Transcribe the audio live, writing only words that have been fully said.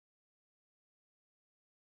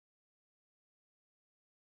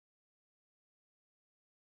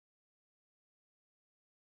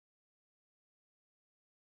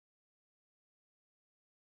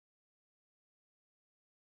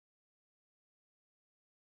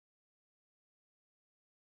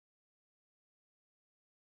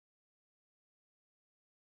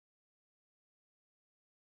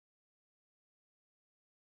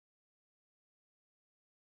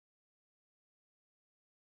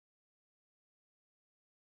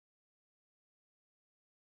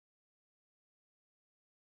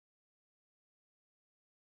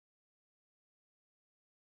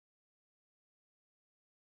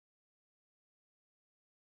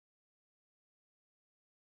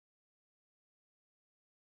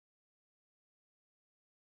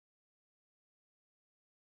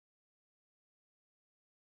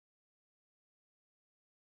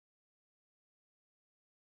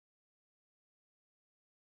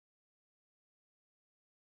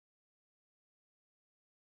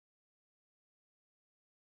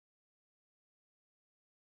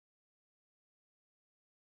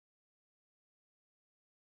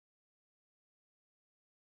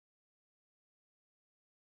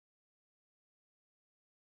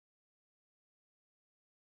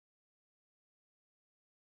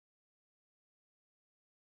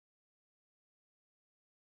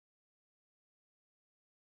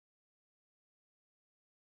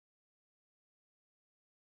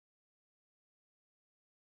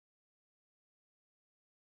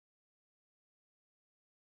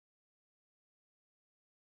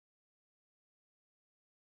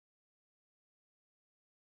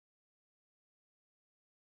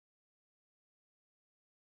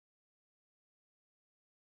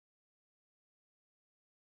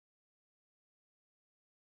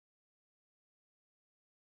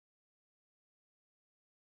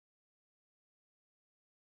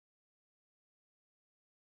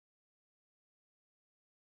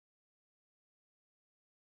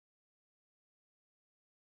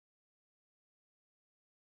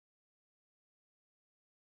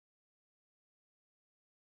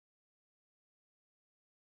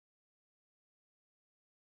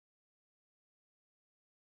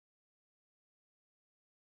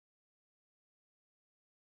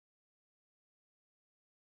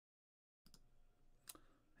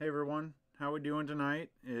Hey everyone, how we doing tonight?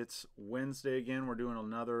 It's Wednesday again. We're doing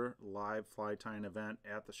another live fly tying event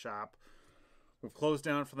at the shop. We've closed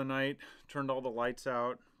down for the night, turned all the lights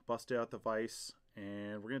out, busted out the vise,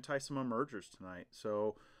 and we're gonna tie some emergers tonight.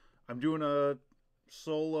 So I'm doing a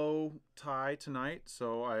solo tie tonight,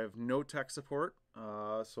 so I have no tech support.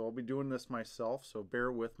 So I'll be doing this myself. So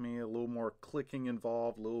bear with me. A little more clicking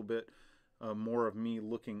involved, a little bit more of me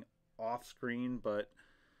looking off screen, but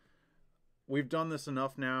we've done this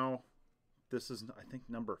enough now. This is, I think,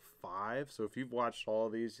 number 5. So if you've watched all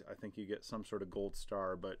of these, I think you get some sort of gold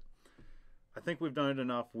star. But I think we've done it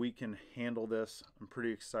enough. We can handle this. I'm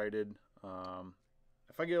pretty excited.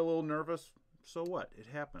 If I get a little nervous, so what? It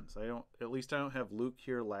happens. At least I don't have Luke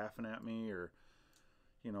here laughing at me, or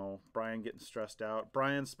Brian getting stressed out.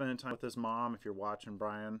 Brian's spending time with his mom. If you're watching,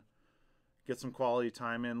 Brian, get some quality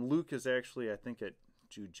time in. Luke is actually, I think, at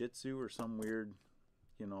jiu-jitsu or some weird,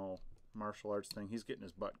 martial arts thing. He's getting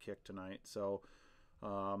his butt kicked tonight. So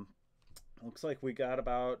looks like we got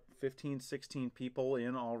about 15, 16 people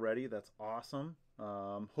in already. That's awesome.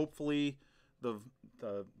 Hopefully the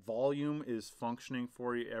volume is functioning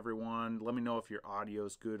for you, everyone. Let me know if your audio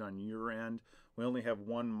is good on your end. We only have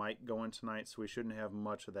one mic going tonight, so we shouldn't have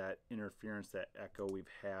much of that interference, that echo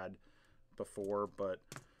we've had before. But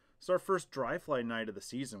it's our first dry fly night of the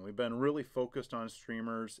season. We've been really focused on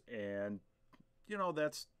streamers, and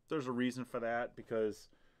there's a reason for that, because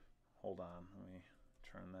hold on, let me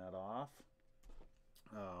turn that off.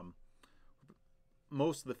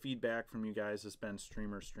 Most of the feedback from you guys has been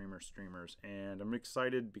streamers, and I'm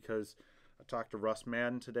excited because I talked to Russ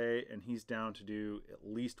Madden today, and he's down to do at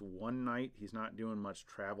least one night. He's not doing much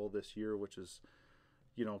travel this year, which is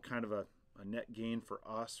kind of a net gain for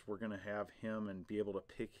us. We're going to have him and be able to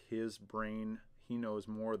pick his brain. He knows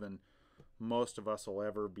more than most of us will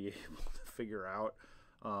ever be able to figure out.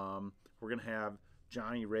 We're going to have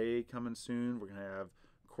Johnny Ray coming soon. We're going to have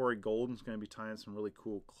Corey Golden's going to be tying some really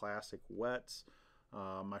cool classic wets.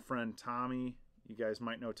 My friend Tommy, you guys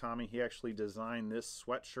might know Tommy. He actually designed this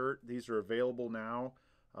sweatshirt. These are available now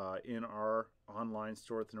in our online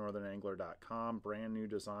store at thenorthernangler.com. Brand new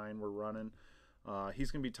design we're running.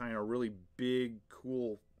 He's going to be tying a really big,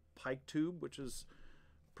 cool pike tube, which is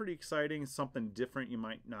pretty exciting. Something different you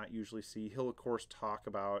might not usually see. He'll, of course, talk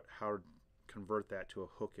about how to convert that to a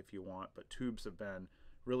hook if you want, but tubes have been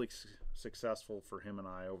really successful for him and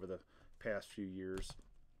I over the past few years.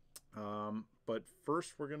 But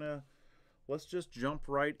first let's just jump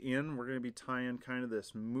right in. We're going to be tying kind of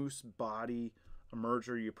this moose body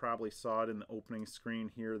emerger. You probably saw it in the opening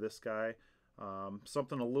screen here, this guy.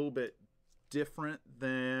 Something a little bit different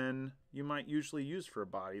than you might usually use for a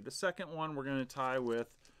body. The second one we're going to tie with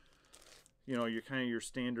your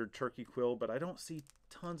standard turkey quill, but I don't see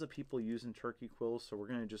tons of people using turkey quills, so we're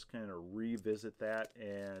going to just kind of revisit that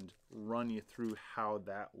and run you through how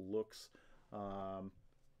that looks.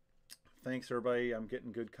 Thanks everybody. I'm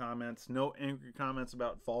getting good comments. No angry comments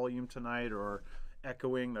about volume tonight or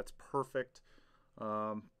echoing. That's perfect.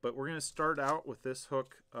 But we're going to start out with this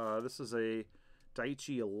hook. This is a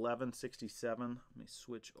Daiichi 1167. Let me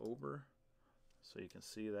switch over so you can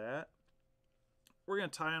see that. We're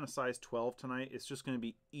going to tie on a size 12 tonight. It's just going to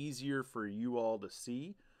be easier for you all to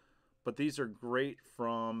see. But these are great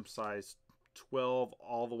from size 12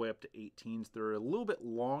 all the way up to 18s. They're a little bit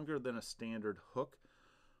longer than a standard hook,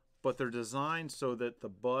 but they're designed so that the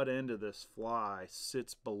butt end of this fly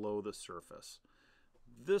sits below the surface.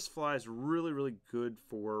 This fly is really, really good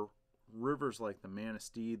for rivers like the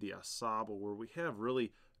Manistee, the Asaba, where we have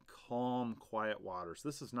really calm, quiet waters.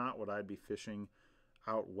 This is not what I'd be fishing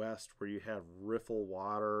out west, where you have riffle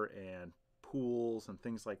water and pools and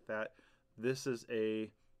things like that. This is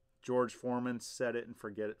a George Foreman set it and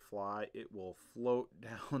forget it fly. It will float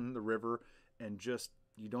down the river, and just,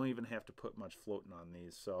 you don't even have to put much floating on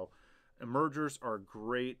these. So emergers are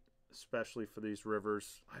great, especially for these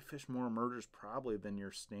rivers. I fish more emergers probably than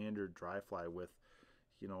your standard dry fly with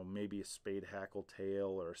maybe a spade hackle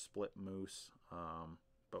tail or a split moose,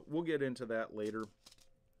 but we'll get into that later.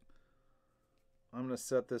 I'm going to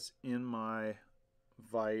set this in my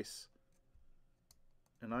vise,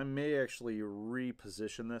 and I may actually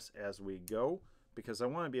reposition this as we go, because I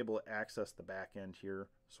want to be able to access the back end here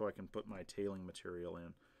so I can put my tailing material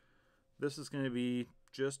in. This is going to be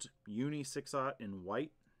just uni 6/0 in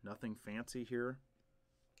white, nothing fancy here.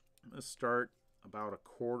 Let's start about a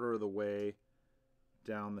quarter of the way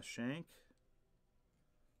down the shank.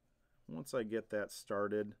 Once I get that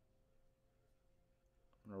started,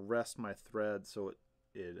 I'm going to rest my thread so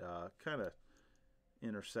it kind of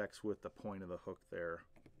intersects with the point of the hook there.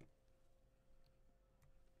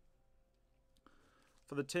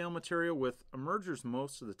 For the tail material with emergers,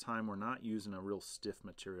 most of the time we're not using a real stiff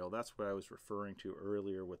material. That's what I was referring to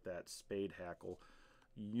earlier with that spade hackle.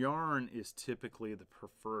 Yarn is typically the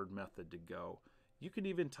preferred method to go. You could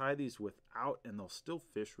even tie these without and they'll still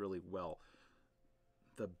fish really well.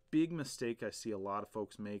 The big mistake I see a lot of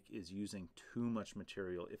folks make is using too much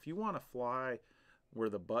material. If you want to fly where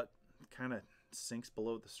the butt kind of sinks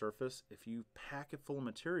below the surface, if you pack it full of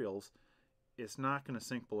materials, it's not going to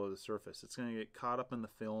sink below the surface. It's going to get caught up in the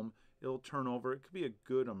film. It'll turn over. It could be a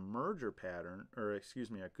good emerger pattern, or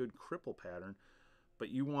excuse me, a good cripple pattern, but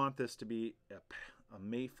you want this to be a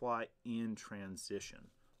mayfly in transition.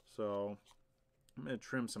 So I'm going to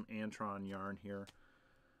trim some Antron yarn here.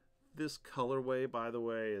 This colorway, by the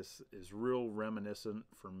way, is real reminiscent,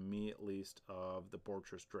 for me at least, of the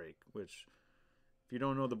Borchers Drake, which, if you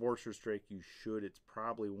don't know the Borchers Drake, you should. It's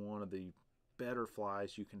probably one of the better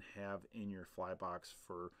flies you can have in your fly box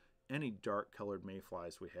for any dark colored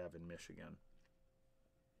mayflies we have in Michigan.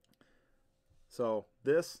 So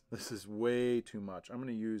this is way too much. I'm going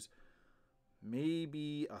to use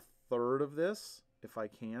maybe a third of this if I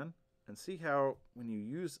can, and see how when you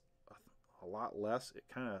use a lot less, it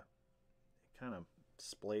kind of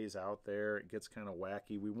splays out there. It gets kind of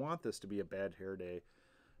wacky. We want this to be a bad hair day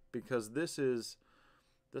because this is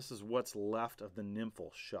what's left of the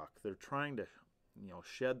nymphal shuck. They're trying to,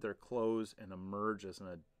 shed their clothes and emerge as an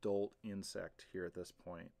adult insect here at this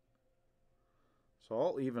point. So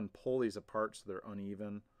I'll even pull these apart so they're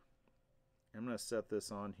uneven. I'm going to set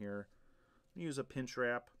this on here. Use a pinch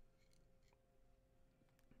wrap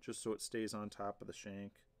just so it stays on top of the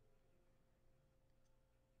shank.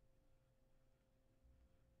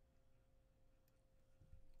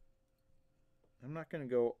 I'm not going to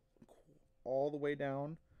go all the way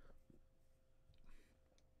down.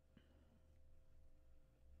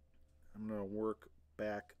 I'm going to work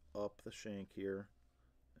back up the shank here.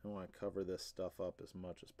 I want to cover this stuff up as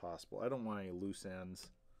much as possible. I don't want any loose ends.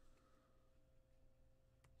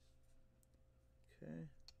 Okay.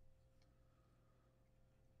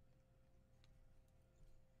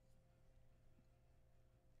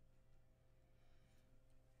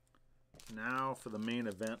 Now for the main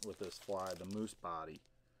event with this fly, the moose body.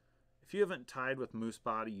 If you haven't tied with moose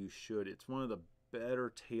body, you should. It's one of the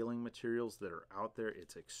better tailing materials that are out there.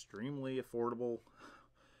 It's extremely affordable.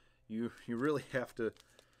 You really have to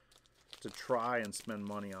try and spend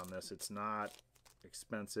money on this. It's not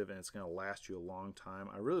expensive and it's going to last you a long time.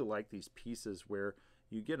 I really like these pieces where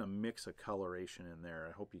you get a mix of coloration in there.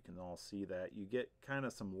 I hope you can all see that. You get kind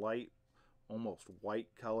of some light, almost white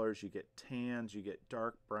colors. You get tans, you get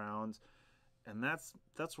dark browns. And that's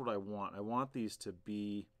what I want. I want these to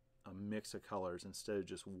be a mix of colors instead of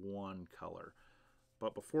just one color.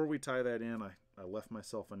 But before we tie that in, I left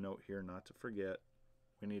myself a note here not to forget.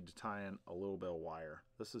 We need to tie in a little bit of wire.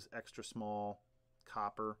 This is extra small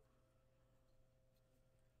copper.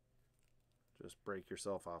 Just break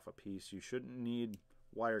yourself off a piece. You shouldn't need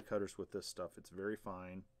wire cutters with this stuff. It's very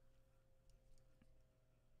fine.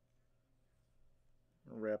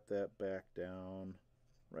 Wrap that back down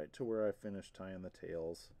right to where I finished tying the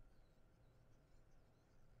tails.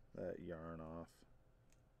 That yarn off.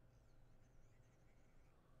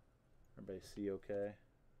 Everybody see okay?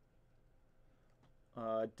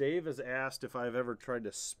 Dave has asked if I've ever tried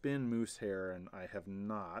to spin moose hair, and I have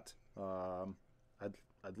not.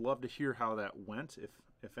 I'd love to hear how that went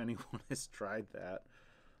if anyone has tried that.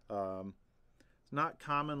 It's not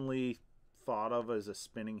commonly thought of as a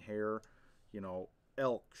spinning hair.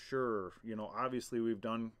 Elk, sure. Obviously we've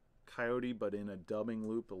done coyote, but in a dubbing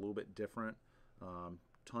loop, a little bit different.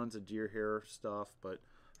 Tons of deer hair stuff, but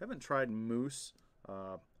I haven't tried moose,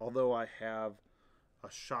 although I have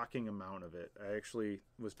a shocking amount of it. I actually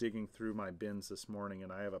was digging through my bins this morning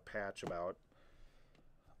and I have a patch about,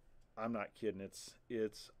 I'm not kidding,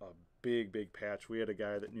 it's a big patch. We had a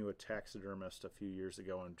guy that knew a taxidermist a few years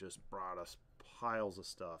ago and just brought us piles of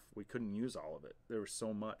stuff. We couldn't use all of it. There was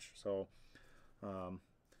so much. So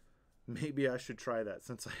maybe I should try that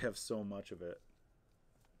since I have so much of it.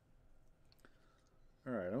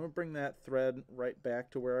 Alright, I'm going to bring that thread right back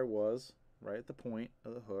to where I was, right at the point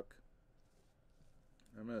of the hook.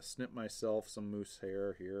 I'm going to snip myself some moose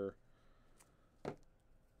hair here.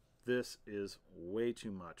 This is way too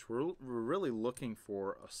much. We're really looking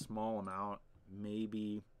for a small amount,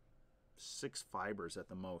 maybe 6 fibers at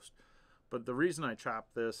the most. But the reason I chop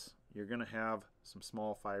this, you're going to have some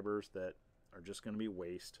small fibers that are just going to be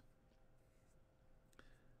waste.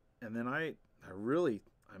 And then I'm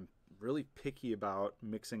really picky about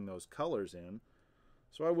mixing those colors in.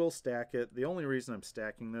 So I will stack it. The only reason I'm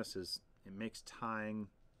stacking this is it makes tying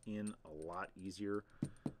in a lot easier.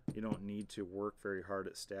 You don't need to work very hard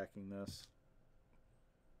at stacking this.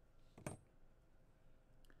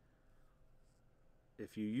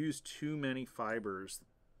 If you use too many fibers,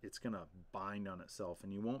 it's going to bind on itself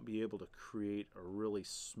and you won't be able to create a really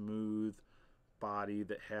smooth body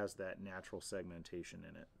that has that natural segmentation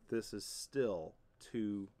in it. This is still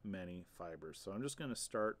too many fibers. So I'm just going to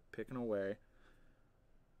start picking away.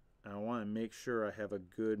 And I want to make sure I have a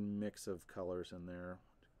good mix of colors in there.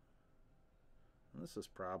 And this is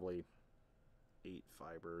probably 8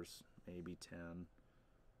 fibers, maybe 10.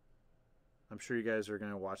 I'm sure you guys are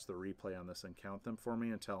going to watch the replay on this and count them for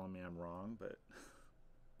me and telling me I'm wrong, but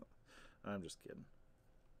I'm just kidding.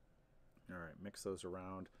 All right, mix those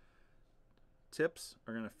around. Tips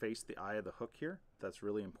are going to face the eye of the hook here. That's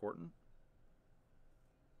really important.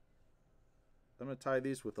 I'm going to tie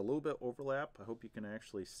these with a little bit overlap. I hope you can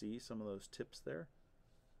actually see some of those tips there.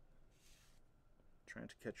 Trying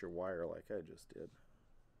to catch your wire like I just did.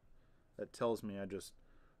 That tells me I just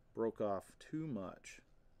broke off too much.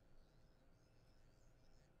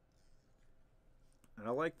 And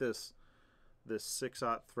I like this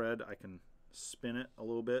 6/0 thread. I can spin it a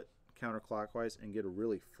little bit counterclockwise and get a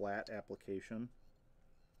really flat application.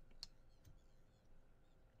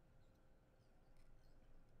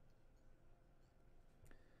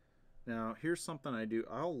 Now here's something I do.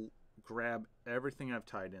 I'll grab everything I've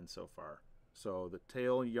tied in so far. So the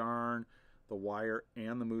tail, yarn, the wire,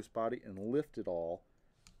 and the moose body, and lift it all.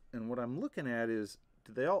 And what I'm looking at is,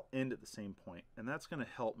 do they all end at the same point? And that's going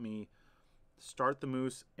to help me start the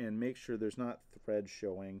moose and make sure there's not thread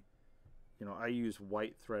showing. You know, I use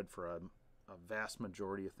white thread for a vast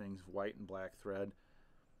majority of things, white and black thread.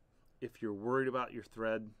 If you're worried about your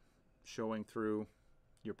thread showing through,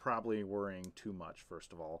 you're probably worrying too much,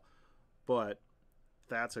 first of all. But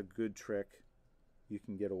that's a good trick. You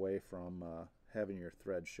can get away from having your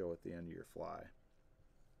thread show at the end of your fly.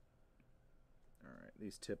 All right,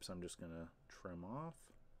 these tips I'm just going to trim off.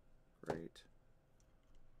 Great.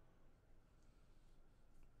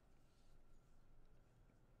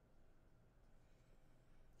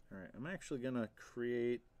 All right, I'm actually going to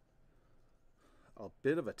create a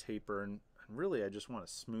bit of a taper, and really I just want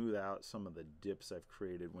to smooth out some of the dips I've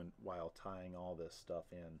created while tying all this stuff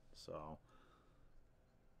in. So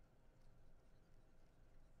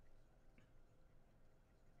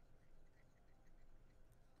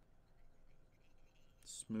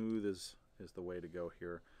smooth is the way to go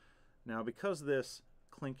here. Now, because this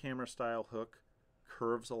clink hammer style hook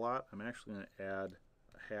curves a lot, I'm actually going to add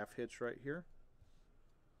a half hitch right here.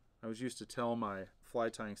 I was used to tell my fly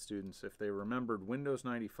tying students, if they remembered Windows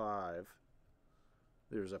 95,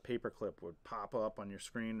 there's a paper clip would pop up on your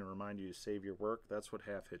screen to remind you to save your work. That's what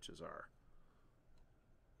half hitches are.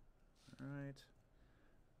 All right.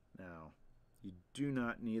 Now, you do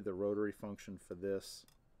not need the rotary function for this,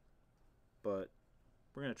 but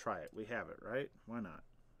we're going to try it. We have it, right? Why not?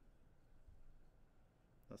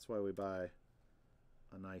 That's why we buy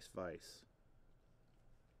a nice vise.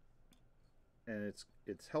 And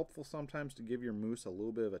it's helpful sometimes to give your moose a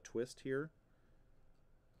little bit of a twist here.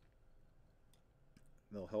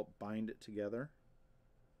 They'll help bind it together,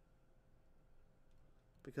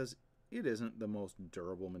 because it isn't the most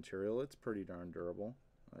durable material. It's pretty darn durable.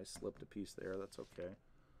 I slipped a piece there. That's okay.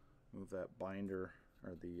 Move that binder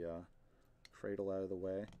or the cradle out of the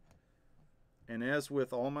way. And as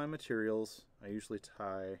with all my materials, I usually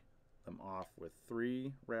tie them off with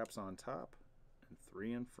 3 wraps on top and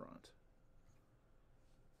 3 in front.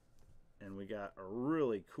 And we got a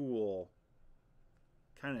really cool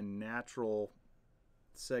kind of natural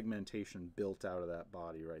segmentation built out of that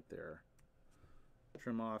body right there.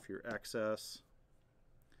 Trim off your excess.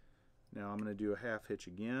 Now I'm going to do a half hitch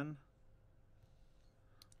again.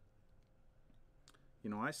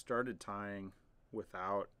 You know, I started tying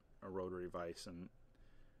without a rotary vise, and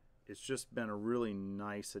it's just been a really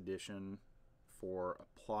nice addition for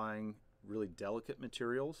applying really delicate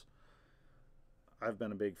materials. I've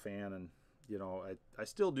been a big fan, and you know, I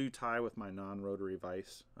still do tie with my non-rotary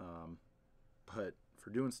vise, but for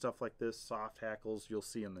doing stuff like this, soft hackles, you'll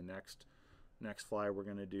see in the next fly we're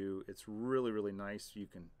going to do, it's really, really nice. You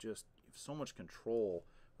can just have so much control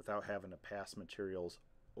without having to pass materials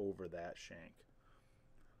over that shank.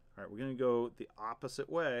 All right, we're going to go the opposite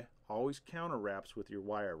way. Always counter wraps with your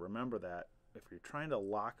wire. Remember that. If you're trying to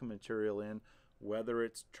lock a material in, whether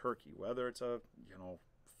it's turkey, whether it's a, you know,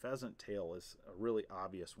 pheasant tail is a really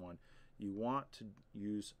obvious one, you want to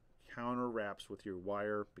use counter wraps with your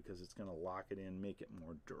wire because it's going to lock it in, make it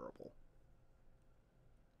more durable.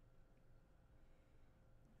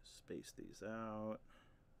 Space these out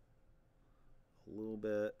a little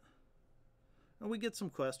bit. And we get some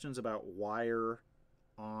questions about wire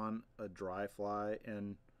on a dry fly.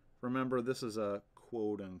 And remember, this is a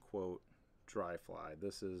quote-unquote dry fly.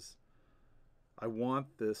 I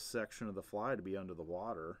want this section of the fly to be under the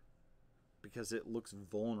water because it looks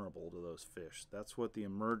vulnerable to those fish. That's what the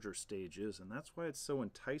emerger stage is, and that's why it's so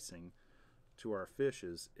enticing to our fish.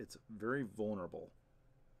 Is it's very vulnerable.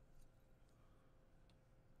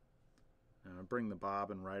 Now bring the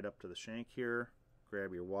bobbin right up to the shank here,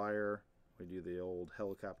 grab your wire, we do the old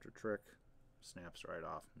helicopter trick, snaps right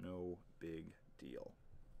off, no big deal.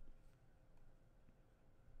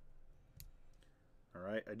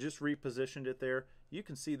 Alright, I just repositioned it there. You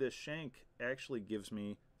can see this shank actually gives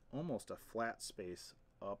me almost a flat space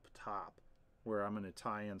up top where I'm going to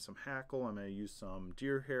tie in some hackle. I'm going to use some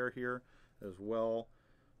deer hair here as well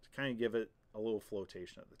to kind of give it a little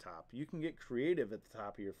flotation at the top. You can get creative at the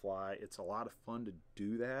top of your fly. It's a lot of fun to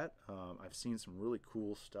do that. I've seen some really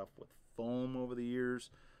cool stuff with foam over the years.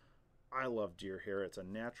 I love deer hair. It's a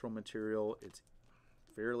natural material. It's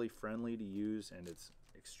fairly friendly to use, and it's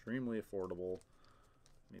extremely affordable.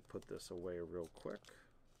 Let me put this away real quick.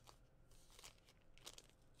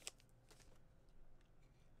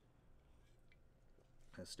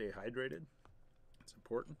 And stay hydrated. It's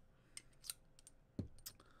important.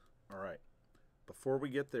 All right. Before we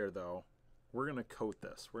get there, though, we're going to coat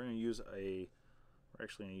this. We're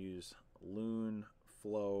actually going to use Loon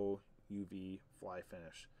Flow UV fly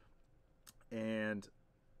finish. And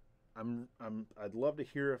I'd love to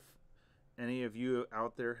hear if any of you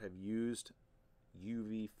out there have used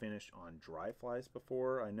UV finish on dry flies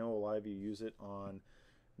before. I know a lot of you use it on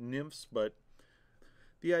nymphs, but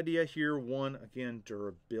the idea here, one, again,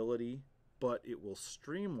 durability, but it will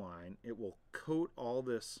streamline, it will coat all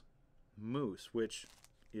this mousse, which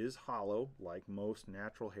is hollow, like most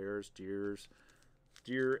natural hairs,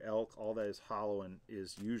 deer, elk, all that is hollow and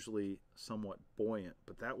is usually somewhat buoyant,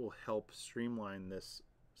 but that will help streamline this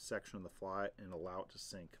section of the fly and allow it to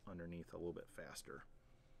sink underneath a little bit faster.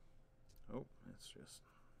 Oh, it's just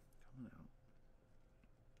coming out.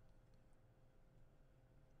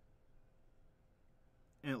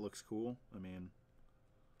 And it looks cool. I mean,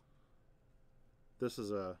 this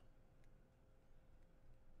is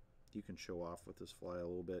you can show off with this fly a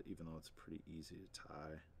little bit, even though it's pretty easy to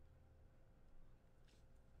tie.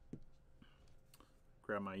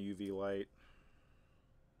 Grab my UV light,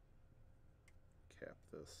 cap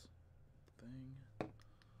this thing.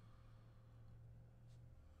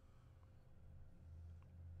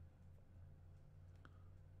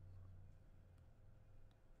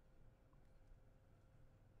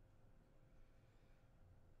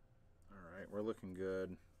 Alright, we're looking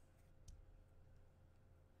good.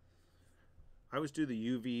 I always do the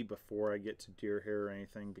UV before I get to deer hair or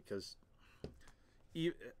anything, because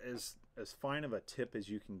as fine of a tip as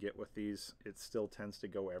you can get with these, it still tends to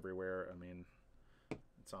go everywhere. I mean,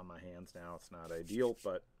 it's on my hands now. It's not ideal,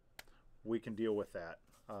 but we can deal with that.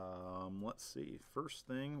 Let's see. First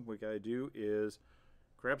thing we got to do is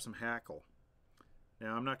grab some hackle.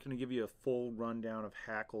 Now, I'm not going to give you a full rundown of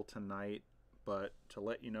hackle tonight, but to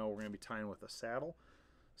let you know, we're going to be tying with a saddle.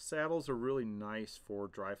 Saddles are really nice for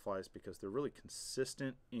dry flies because they're really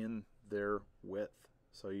consistent in their width.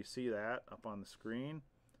 So you see that up on the screen.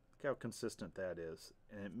 Look how consistent that is.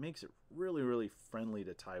 And it makes it really, really friendly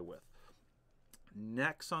to tie with.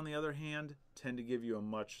 Necks, on the other hand, tend to give you a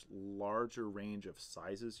much larger range of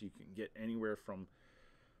sizes. You can get anywhere from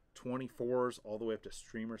 24s all the way up to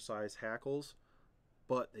streamer size hackles,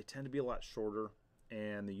 but they tend to be a lot shorter,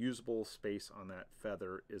 and the usable space on that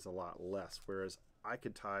feather is a lot less, whereas I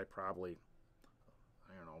could tie probably,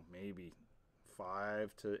 I don't know, maybe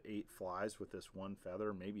 5 to 8 flies with this one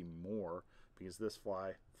feather, maybe more, because this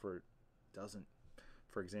fly for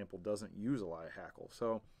example, doesn't use a lot of hackle.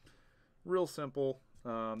 So real simple.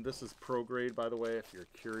 This is pro grade, by the way, if you're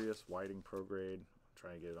curious. Whiting pro grade. I'm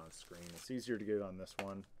trying to get it on screen. It's easier to get it on this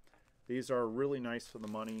one. These are really nice for the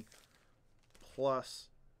money. Plus,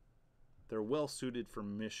 they're well suited for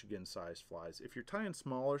Michigan sized flies. If you're tying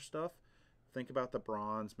smaller stuff, think about the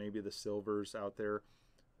bronze, maybe the silvers out there.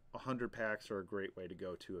 100 packs are a great way to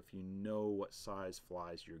go to if you know what size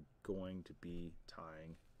flies you're going to be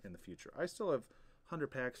tying in the future. I still have 100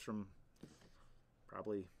 packs from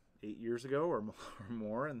probably 8 years ago or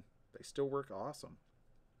more, and they still work awesome.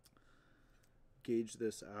 Gauge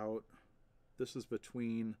this out. This is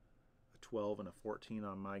between a 12 and a 14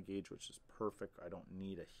 on my gauge, which is perfect. I don't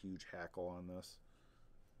need a huge hackle on this.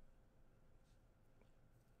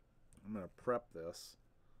 I'm going to prep this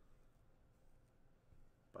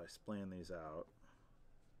by splaying these out.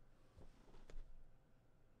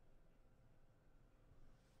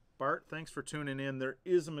 Bart, thanks for tuning in. There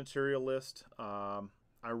is a material list.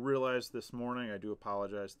 I realized this morning, I do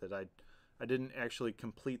apologize that I didn't actually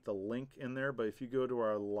complete the link in there, but if you go to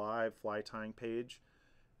our live fly tying page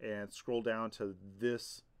and scroll down to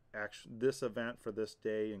this event for this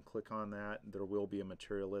day and click on that, there will be a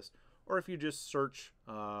material list. Or if you just search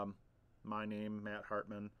my name, Matt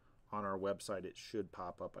Hartman, on our website, it should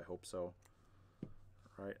pop up. I hope so.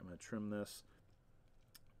 All right, I'm going to trim this.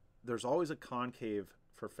 There's always a concave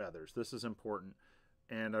for feathers. This is important.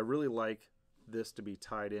 And I really like this to be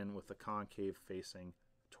tied in with the concave facing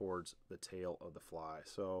towards the tail of the fly.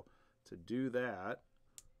 So to do that,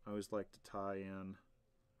 I always like to tie in,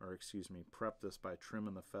 or excuse me, prep this by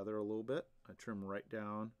trimming the feather a little bit. I trim right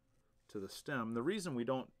down to the stem. The reason we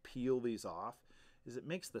don't peel these off is it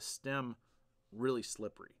makes the stem really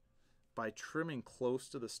slippery. By trimming close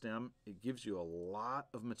to the stem, it gives you a lot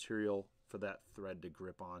of material for that thread to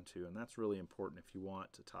grip onto, and that's really important if you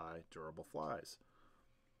want to tie durable flies.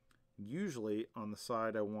 Usually on the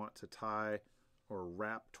side I want to tie or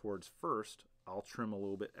wrap towards first, I'll trim a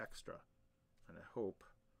little bit extra. And I hope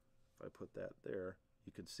if I put that there,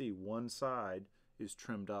 you can see one side is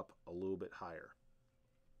trimmed up a little bit higher.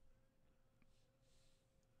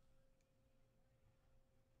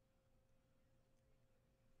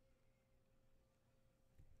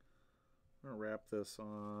 I'm going to wrap this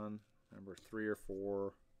on number 3 or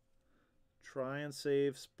 4. Try and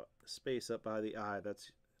save space up by the eye.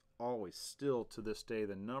 That's always still to this day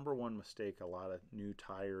the number one mistake a lot of new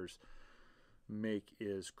tyers make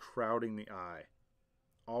is crowding the eye.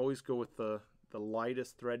 Always go with the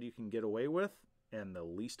lightest thread you can get away with and the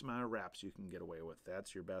least amount of wraps you can get away with.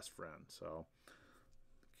 That's your best friend. So,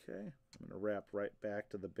 okay, I'm going to wrap right back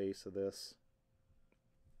to the base of this.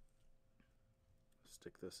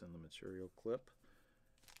 Stick this in the material clip.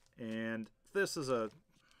 And this is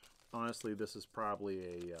honestly, this is probably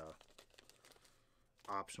a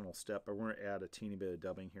optional step, but we're going to add a teeny bit of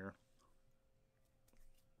dubbing here.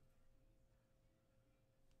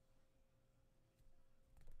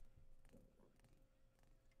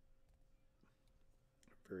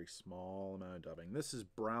 Very small amount of dubbing. This is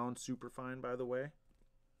brown superfine, by the way.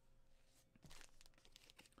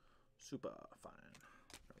 Super fine.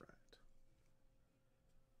 All right.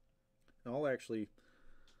 And I'll actually,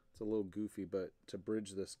 it's a little goofy, but to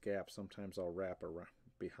bridge this gap, sometimes I'll wrap around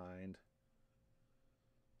behind.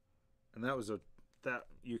 And that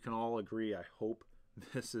you can all agree, I hope,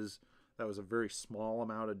 that was a very small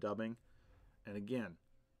amount of dubbing. And again,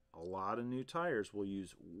 a lot of new tyers will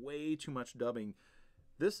use way too much dubbing.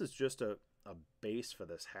 This is just a base for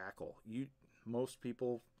this hackle. Most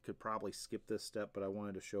people could probably skip this step, but I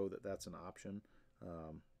wanted to show that that's an option.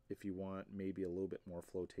 If you want maybe a little bit more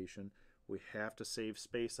flotation, we have to save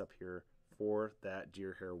space up here for that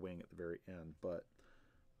deer hair wing at the very end. But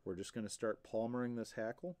we're just going to start palmering this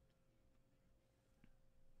hackle.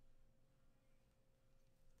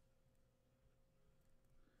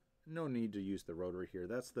 No need to use the rotary here.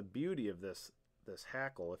 That's the beauty of this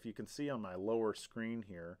hackle. If you can see on my lower screen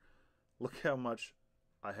here, look how much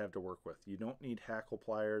I have to work with. You don't need hackle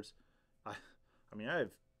pliers. I mean, I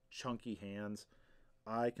have chunky hands.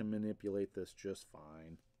 I can manipulate this just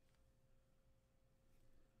fine.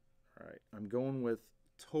 All right, I'm going with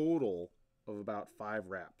total of about 5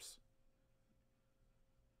 wraps.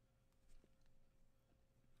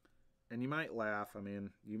 And you might laugh. I mean,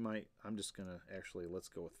 you might. I'm just going to actually, let's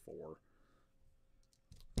go with 4.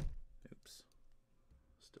 Oops.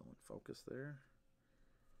 Still in focus there.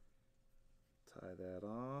 Tie that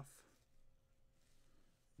off.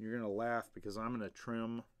 You're going to laugh because I'm going to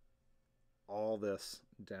trim all this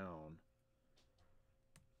down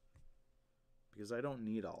because I don't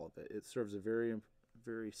need all of it. It serves a very,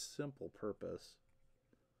 very simple purpose.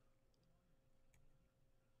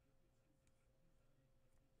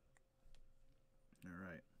 All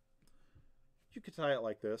right. You could tie it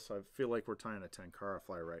like this. I feel like we're tying a tenkara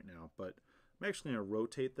fly right now, but I'm actually going to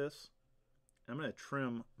rotate this. I'm going to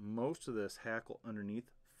trim most of this hackle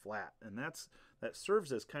underneath flat, and that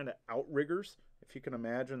serves as kind of outriggers. If you can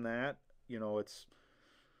imagine that, you know,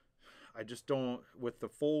 I just don't, with the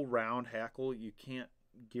full round hackle, you can't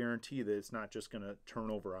guarantee that it's not just going to turn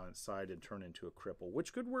over on its side and turn into a cripple,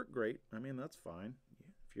 which could work great. I mean, that's fine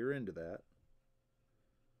if you're into that.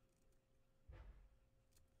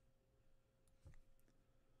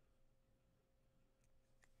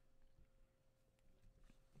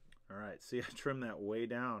 All right, see, I trimmed that way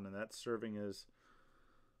down, and that's serving as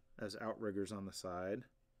outriggers on the side.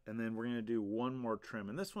 And then we're going to do one more trim,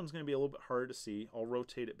 and this one's going to be a little bit harder to see. I'll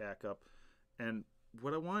rotate it back up, and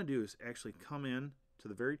what I want to do is actually come in to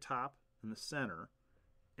the very top in the center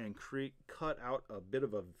and cut out a bit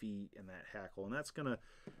of a V in that hackle, and it's gonna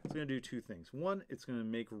do two things. One, it's gonna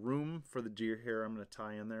make room for the deer hair I'm gonna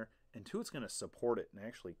tie in there, and two, it's gonna support it and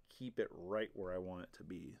actually keep it right where I want it to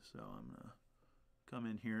be. So I'm gonna come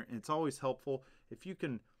in here, and it's always helpful if you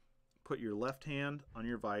can put your left hand on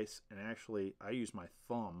your vise, and actually I use my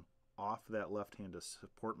thumb off that left hand to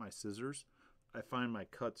support my scissors. I find my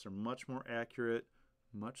cuts are much more accurate,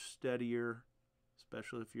 much steadier,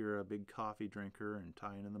 especially if you're a big coffee drinker and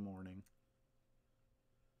tying in the morning.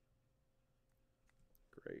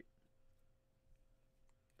 Great.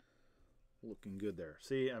 Looking good there.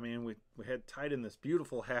 See, I mean, we had tied in this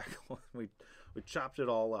beautiful hackle. we chopped it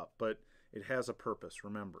all up, but it has a purpose,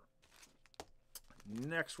 remember.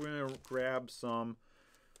 Next, we're going to grab some,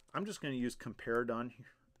 I'm just going to use Compare Done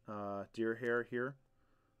deer hair here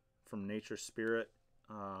from Nature Spirit.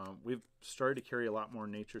 We've started to carry a lot more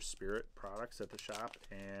Nature Spirit products at the shop,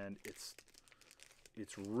 and it's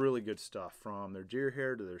really good stuff, from their deer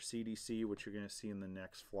hair to their CDC, which you're going to see in the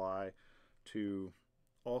next fly, to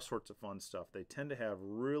all sorts of fun stuff. They tend to have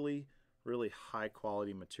really, really high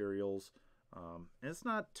quality materials, and it's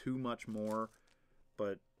not too much more,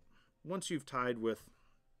 but once you've tied with,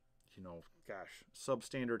 you know, gosh,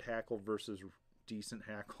 substandard hackle versus decent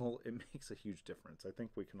hackle, it makes a huge difference. I think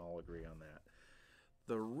we can all agree on that.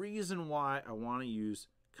 The reason why I want to use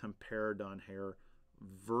Compare Done hair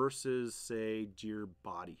versus, say, deer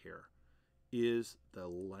body hair is the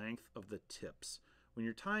length of the tips. When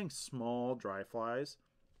you're tying small dry flies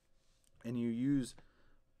and you use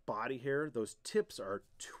body hair, those tips are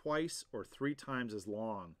 2 or 3 times as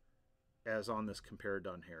long as on this Compare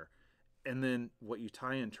Done hair. And then what you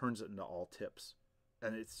tie in turns it into all tips.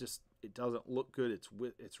 And it's just, it doesn't look good.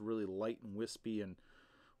 It's really light and wispy, and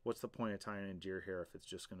what's the point of tying in deer hair if it's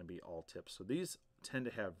just going to be all tips? So these tend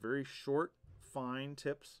to have very short, fine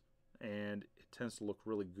tips, and it tends to look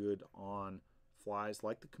really good on flies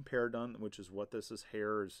like the Compare Done, which is what this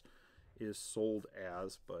hair is sold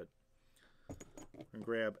as. But I'm going to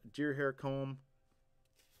grab a deer hair comb.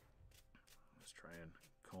 Let's try and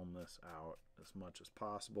comb this out as much as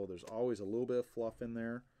possible. There's always a little bit of fluff in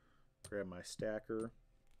there. Grab my stacker.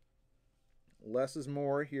 Less is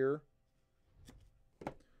more here.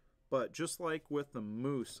 But just like with the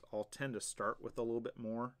moose, I'll tend to start with a little bit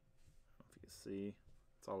more. I don't know if you can see.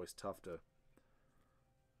 It's always tough to...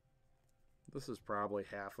 This is probably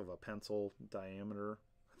half of a pencil diameter.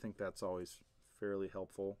 I think that's always fairly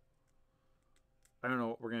helpful. I don't know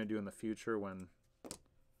what we're going to do in the future when...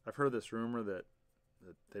 I've heard this rumor that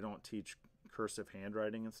they don't teach cursive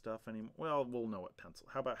handwriting and stuff anymore. Well, we'll know what pencil.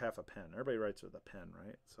 How about half a pen? Everybody writes with a pen,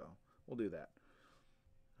 right? So we'll do that.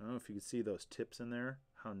 I don't know if you can see those tips in there,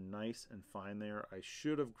 how nice and fine they are. I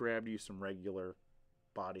should have grabbed you some regular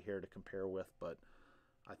body hair to compare with, but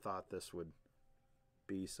I thought this would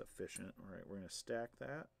be sufficient. All right, we're going to stack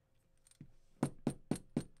that.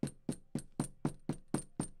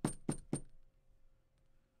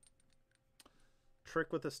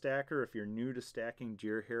 Trick with the stacker, if you're new to stacking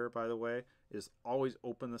deer hair, by the way, is always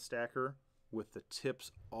open the stacker with the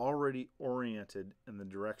tips already oriented in the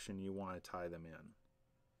direction you want to tie them in.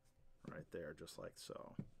 Right there, just like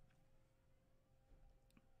so.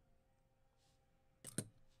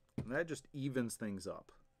 And that just evens things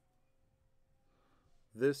up.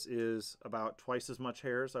 This is about twice as much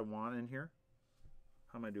hair as I want in here.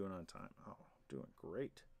 How am I doing on time? Oh, doing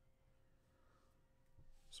great.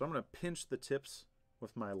 So I'm going to pinch the tips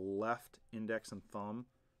with my left index and thumb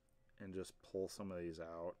and just pull some of these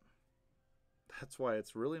out. That's why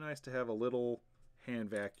it's really nice to have a little hand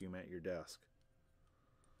vacuum at your desk.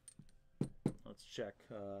 Let's check.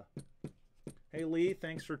 Hey Lee,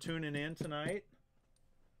 thanks for tuning in tonight.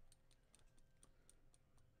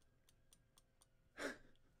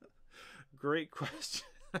 Great question.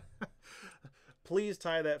 Please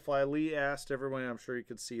tie that fly. Lee asked everyone, I'm sure you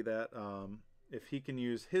could see that, if he can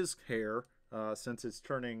use his hair since it's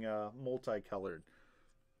turning multicolored.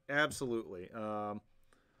 Absolutely.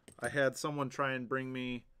 I had someone try and bring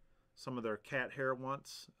me some of their cat hair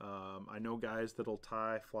once. I know guys that'll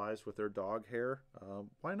tie flies with their dog hair.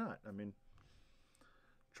 Why not? I mean,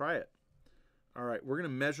 try it. All right, we're going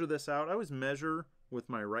to measure this out. I always measure with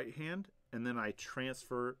my right hand, and then I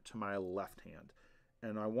transfer to my left hand.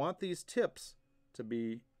 And I want these tips to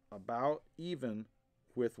be about even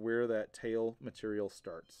with where that tail material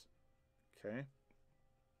starts. Okay.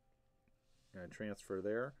 And transfer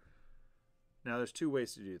there. Now there's two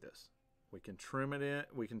ways to do this. We can trim it in,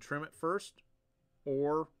 we can trim it first,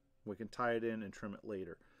 or we can tie it in and trim it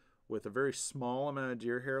later. With a very small amount of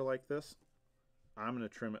deer hair like this, I'm going to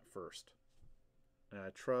trim it first. And I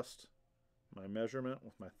trust my measurement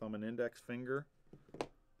with my thumb and index finger.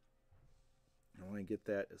 I want to get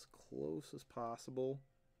that as close as possible.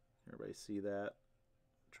 Everybody see that?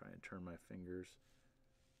 Try and turn my fingers.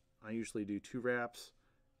 I usually do 2 wraps.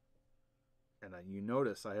 And you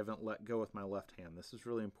notice I haven't let go with my left hand. This is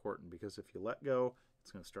really important because if you let go,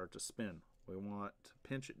 it's going to start to spin. We want to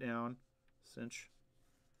pinch it down, cinch.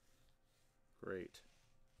 Great.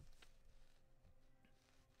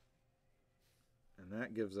 And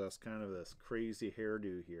that gives us kind of this crazy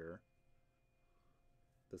hairdo here.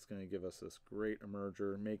 That's going to give us this great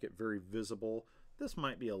emerger, make it very visible. This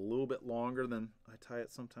might be a little bit longer than I tie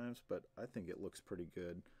it sometimes, but I think it looks pretty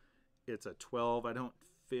good. It's a 12. I don't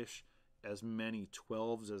fish as many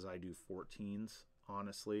 12s as I do 14s,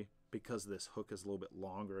 honestly, because this hook is a little bit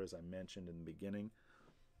longer, as I mentioned in the beginning.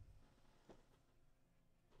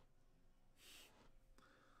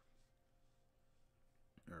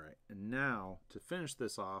 All right, and now to finish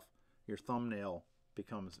this off, your thumbnail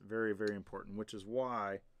becomes very, very important, which is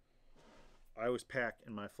why I always pack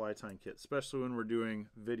in my fly tying kit, especially when we're doing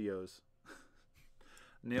videos,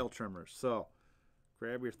 nail trimmers. So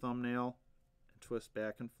grab your thumbnail and twist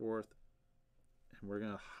back and forth, and we're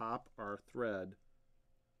going to hop our thread,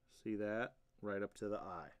 see that, right up to the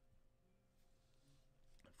eye.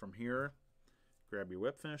 From here, grab your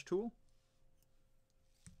whip finish tool.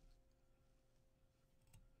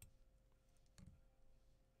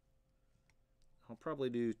 I'll probably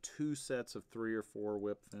do 2 sets of 3 or 4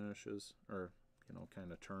 whip finishes, or, you know,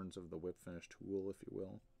 kind of turns of the whip finish tool, if you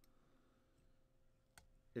will.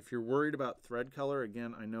 If you're worried about thread color,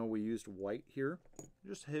 again, I know we used white here.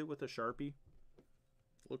 Just hit it with a Sharpie.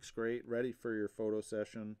 Looks great, ready for your photo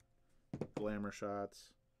session, glamour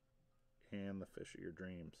shots, and the fish of your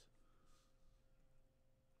dreams.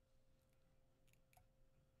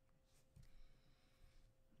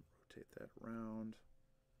 Rotate that around.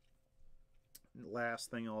 Last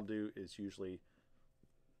thing I'll do is usually,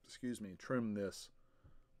 trim this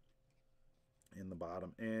in the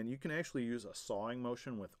bottom. And you can actually use a sawing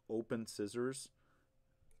motion with open scissors,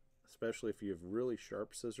 especially if you have really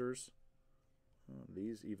sharp scissors.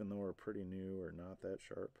 These, even though are pretty new, are not that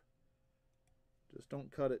sharp. Just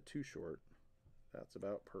don't cut it too short. That's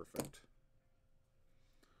about perfect.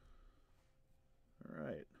 All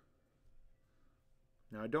right.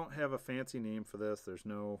 Now I don't have a fancy name for this. There's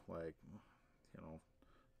no, like, you know,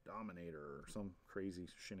 Dominator or some crazy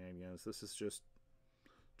shenanigans. This is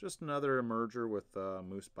just another emerger with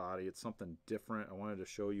moose body. It's something different. I wanted to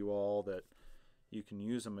show you all that you can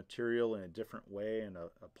use a material in a different way and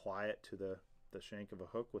apply it to the shank of a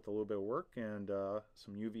hook with a little bit of work and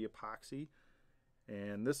some UV epoxy.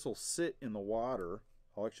 And this will sit in the water.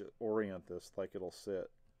 I'll actually orient this like it'll sit.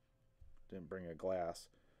 Didn't bring a glass,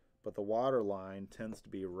 but the water line tends to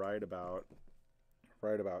be right about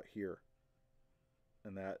here.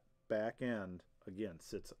 And that back end, again,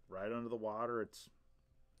 sits right under the water. It's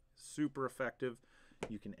super effective.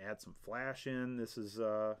 You can add some flash in. This is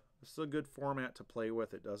a good format to play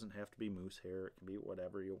with. It doesn't have to be moose hair. It can be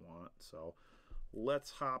whatever you want. So let's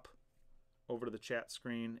hop over to the chat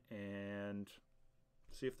screen and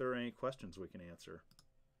see if there are any questions we can answer.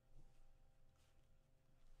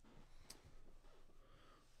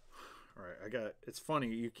 All right, it's funny,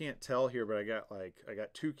 you can't tell here, but I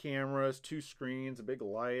got 2 cameras, 2 screens, a big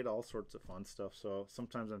light, all sorts of fun stuff. So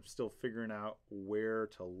sometimes I'm still figuring out where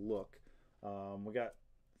to look. We got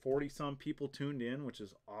 40 some people tuned in, which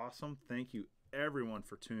is awesome. Thank you everyone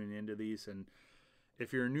for tuning into these. And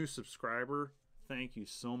if you're a new subscriber, thank you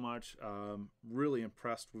so much. Really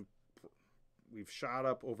impressed. We've shot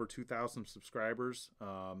up over 2,000 subscribers,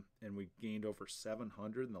 and we gained over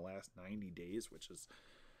 700 in the last 90 days, which is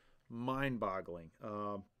mind-boggling.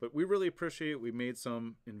 But we really appreciate it. We made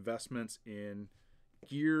some investments in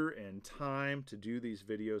gear and time to do these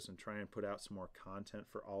videos and try and put out some more content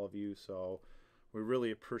for all of you. So we really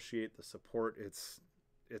appreciate the support. It's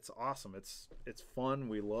awesome. It's fun.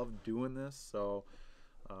 We love doing this. So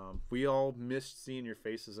we all missed seeing your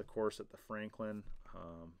faces, of course, at the Franklin.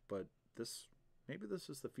 But maybe this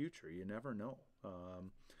is the future. You never know.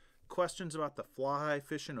 Questions about the fly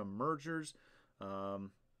fishing emergers.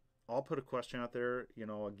 I'll put a question out there. You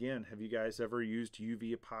know, again, have you guys ever used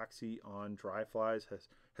UV epoxy on dry flies?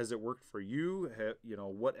 Has it worked for you? You know,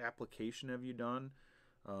 what application have you done?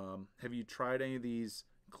 Have you tried any of these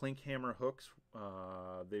clink hammer hooks?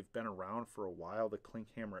 They've been around for a while. The clink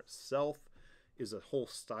hammer itself is a whole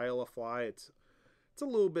style of fly. It's a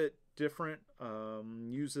little bit different.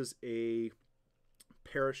 Uses a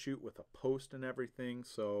parachute with a post and everything.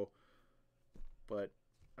 So, but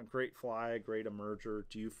a great fly, a great emerger.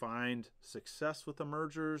 Do you find success with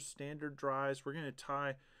emergers, standard dries? We're going to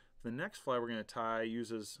tie, the next fly we're going to tie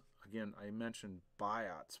uses, again, I mentioned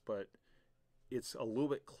biots, but It's a little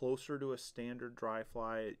bit closer to a standard dry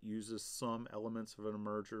fly. It uses some elements of an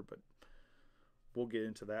emerger, but we'll get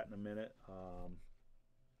into that in a minute.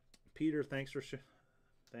 Peter, thanks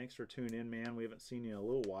for tuning in, man. We haven't seen you in a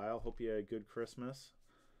little while. Hope you had a good Christmas.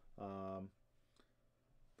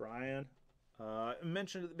 Brian, I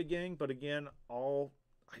mentioned at the beginning, but again,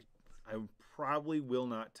 I probably will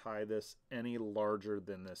not tie this any larger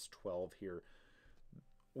than this 12 here.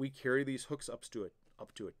 We carry these hooks up to a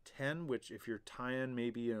 10, which if you're tying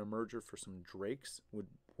maybe an emerger for some drakes would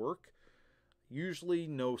work. Usually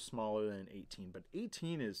no smaller than 18, but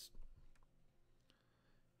 18 is,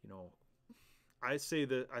 you know, I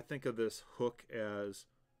think of this hook as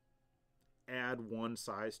add one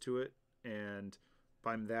size to it, and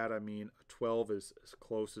by that I mean a 12 is as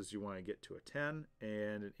close as you want to get to a 10,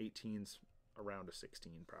 and an 18's around a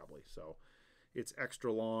 16 probably. So it's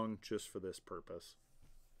extra long just for this purpose.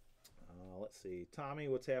 Let's see. Tommy,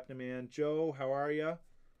 what's happening, man? Joe, how are you?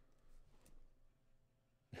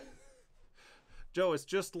 Joe, it's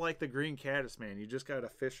just like the green caddis, man. You just got to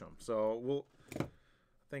fish them. So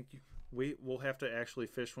we'll have to actually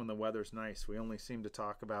fish when the weather's nice. We only seem to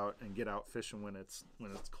talk about and get out fishing when it's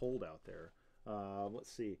cold out there.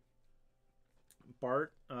 Let's see.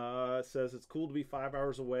 Bart says it's cool to be 5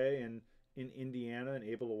 hours away and in Indiana and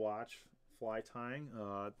able to watch fly tying.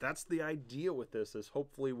 That's the idea with this, is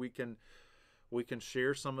hopefully we can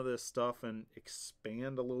share some of this stuff and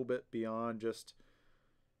expand a little bit beyond just,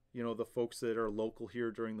 you know, the folks that are local here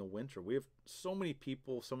during the winter. We have so many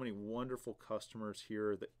people, so many wonderful customers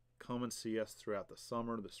here that come and see us throughout the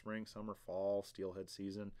summer, the spring, summer, fall, steelhead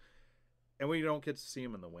season, and we don't get to see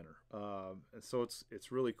them in the winter. And so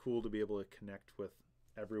it's really cool to be able to connect with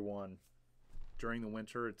everyone during the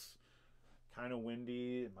winter. It's kind of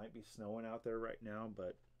windy. It might be snowing out there right now,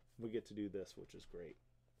 but we get to do this, which is great.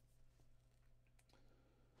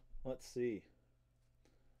 Let's see.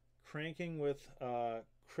 Cranking with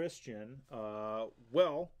Christian.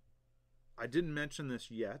 Well, I didn't mention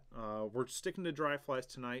this yet. We're sticking to dry flies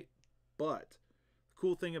tonight, but the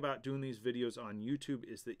cool thing about doing these videos on YouTube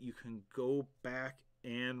is that you can go back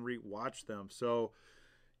and re-watch them. So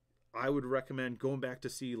I would recommend going back to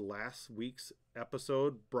see last week's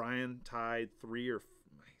episode. Brian tied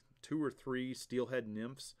 2 or 3 steelhead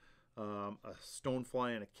nymphs, a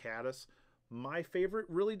stonefly, and a caddis. My favorite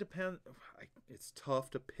really depends. It's tough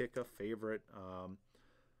to pick a favorite.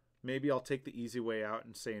 Maybe I'll take the easy way out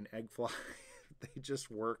and say an egg fly. They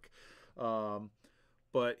just work.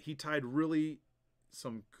 But he tied really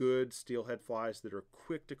some good steelhead flies that are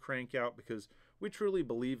quick to crank out, because we truly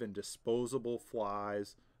believe in disposable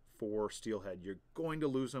flies for steelhead. You're going to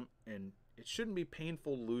lose them, and it shouldn't be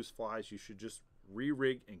painful to lose flies. You should just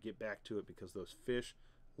re-rig and get back to it, because those fish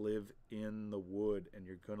live in the wood and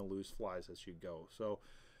you're going to lose flies as you go. So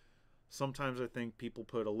sometimes I think people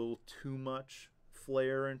put a little too much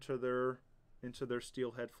flair into their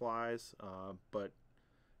steelhead flies, but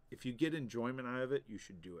if you get enjoyment out of it, you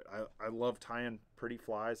should do it. I love tying pretty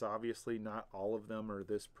flies. Obviously not all of them are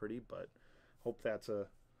this pretty, but hope that's a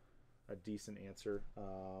decent answer.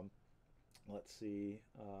 Let's see.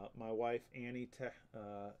 My wife Annie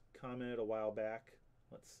commented a while back.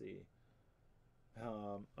 Let's see.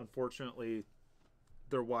 Unfortunately,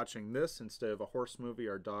 they're watching this instead of a horse movie.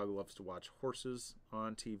 Our dog loves to watch horses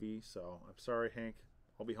on TV, so I'm sorry, Hank.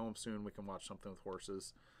 I'll be home soon. We can watch something with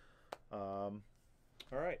horses. All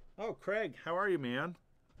right. Oh, Craig, how are you, man?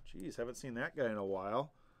 Jeez, haven't seen that guy in a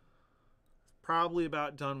while. Probably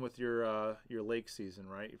about done with your lake season,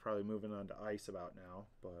 right? You're probably moving on to ice about now.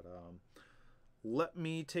 But let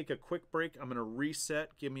me take a quick break. I'm going to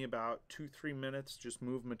reset. Give me about 2-3 minutes. Just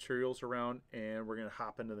move materials around, and we're going to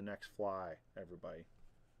hop into the next fly, everybody.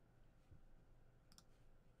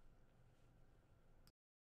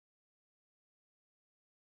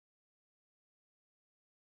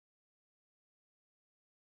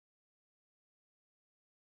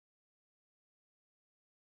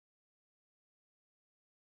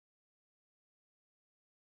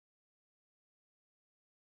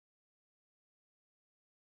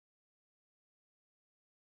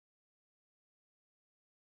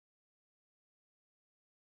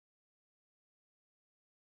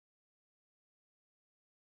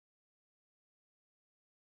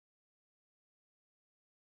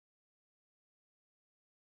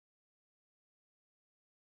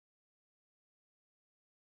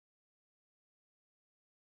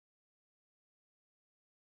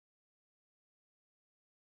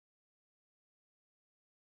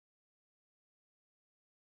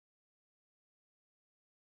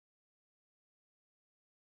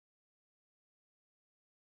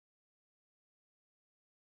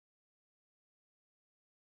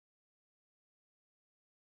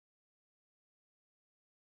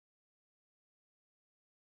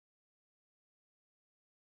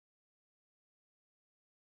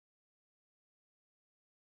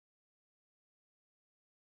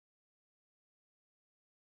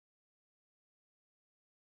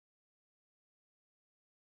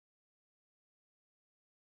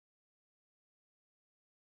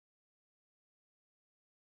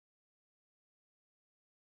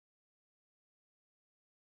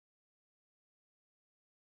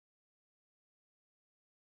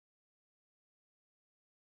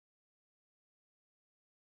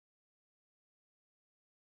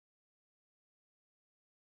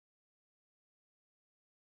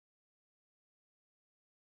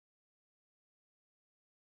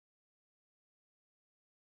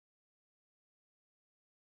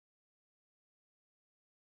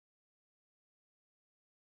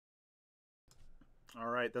 All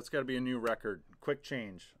right, that's got to be a new record. Quick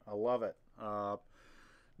change. I love it.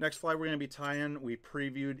 Next fly we're going to be tying, we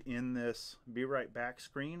previewed in this Be Right Back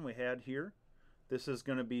screen we had here. This is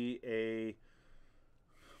going to be a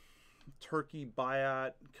turkey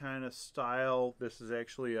biot kind of style. This is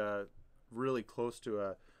actually really close to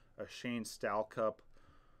a Shane Stalcup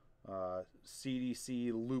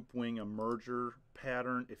CDC loop wing emerger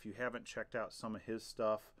pattern. If you haven't checked out some of his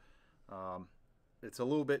stuff, it's a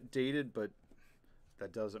little bit dated, but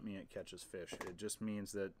that doesn't mean it catches fish. It just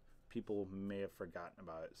means that people may have forgotten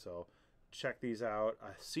about it. So check these out.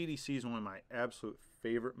 CDC is one of my absolute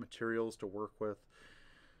favorite materials to work with.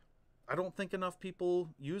 I don't think enough people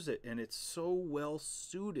use it, and it's so well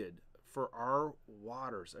suited for our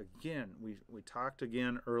waters. Again, we talked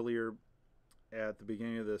again earlier at the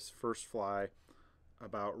beginning of this first fly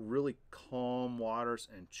about really calm waters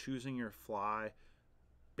and choosing your fly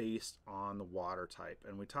based on the water type.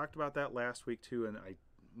 And we talked about that last week too, and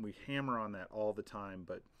we hammer on that all the time,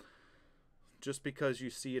 but just because you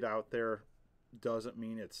see it out there doesn't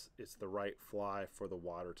mean it's the right fly for the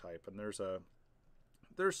water type. And there's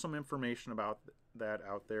some information about that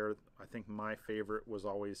out there. I think my favorite was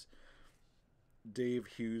always Dave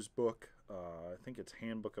Hughes' book. I think it's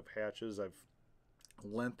Handbook of Hatches. I've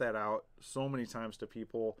lent that out so many times to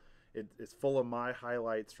people. It's full of my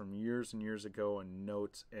highlights from years and years ago and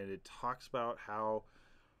notes, and it talks about how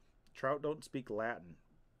trout don't speak Latin,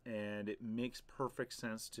 and it makes perfect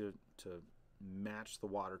sense to match the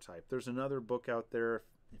water type. There's another book out there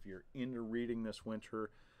if you're into reading this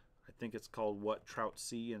winter. I think it's called What Trout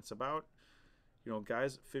See, and it's about,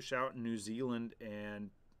 guys that fish out in New Zealand,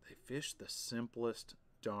 and they fish the simplest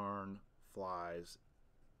darn flies.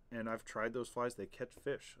 And I've tried those flies. They catch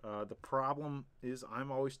fish. The problem is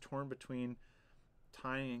I'm always torn between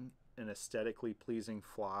tying an aesthetically pleasing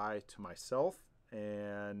fly to myself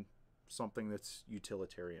and something that's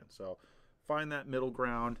utilitarian. So find that middle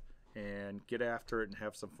ground and get after it and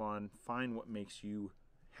have some fun. Find what makes you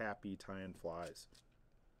happy tying flies.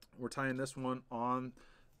 We're tying this one on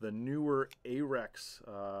the newer Arex.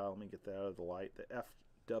 Let me get that out of the light. The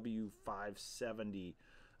FW570.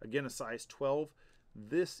 Again, a size 12.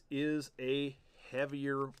 This is a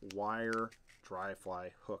heavier wire dry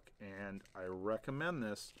fly hook, and I recommend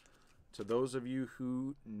this to those of you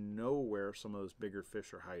who know where some of those bigger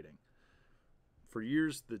fish are hiding. For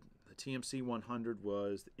years, the TMC 100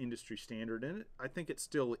 was the industry standard, and I think it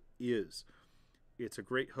still is. It's a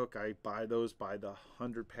great hook. I buy those by the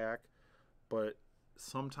 100 pack, but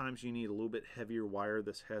sometimes you need a little bit heavier wire.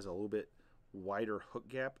 This has a little bit wider hook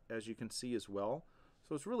gap, as you can see as well.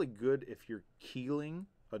 So it's really good if you're keeling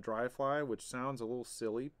a dry fly, which sounds a little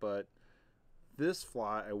silly, but this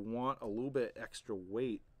fly, I want a little bit extra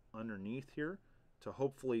weight underneath here to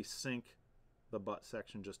hopefully sink the butt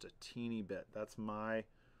section just a teeny bit. That's my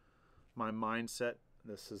mindset.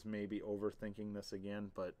 This is maybe overthinking this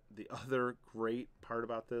again, but the other great part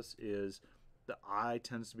about this is the eye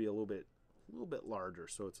tends to be a little bit larger,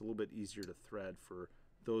 so it's a little bit easier to thread for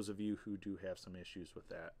those of you who do have some issues with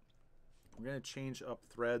that. We're going to change up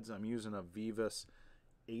threads. I'm using a Vivas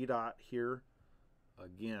A-Dot here.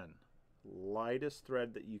 Again, lightest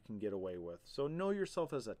thread that you can get away with. So know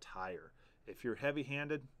yourself as a tyer. If you're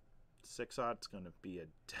heavy-handed, 6/0 is going to be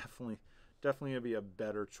definitely going to be a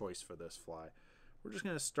better choice for this fly. We're just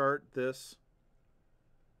going to start this,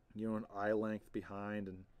 an eye length behind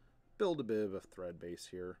and build a bit of a thread base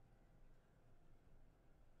here.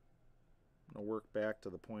 I'm going to work back to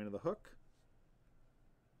the point of the hook.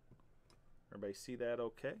 Everybody see that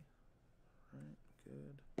okay? All right,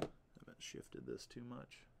 good. I haven't shifted this too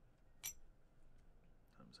much.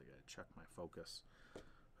 Sometimes I gotta check my focus.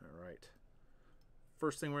 All right.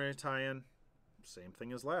 First thing we're gonna tie in, same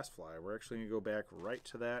thing as last fly. We're actually gonna go back right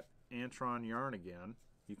to that Antron yarn again.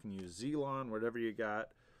 You can use Zelon, whatever you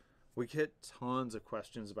got. We get tons of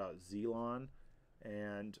questions about Zelon,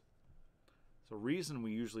 and the reason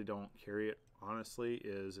we usually don't carry it, honestly,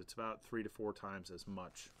 is it's about 3 to 4 times as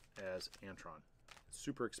much as Antron. It's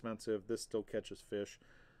super expensive. This still catches fish.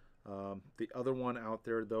 The other one out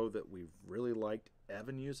there, though, that we've really liked,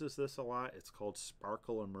 Evan uses this a lot. It's called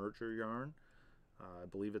Sparkle Emerger Yarn. I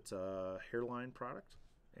believe it's a hairline product,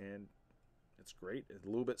 and it's great. It's a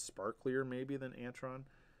little bit sparklier maybe than Antron.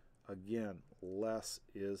 Again, less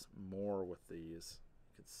is more with these.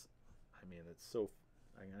 It's so,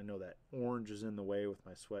 I know that orange is in the way with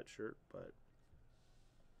my sweatshirt, but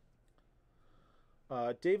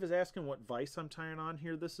Dave is asking what vise I'm tying on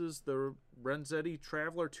here. This is the Renzetti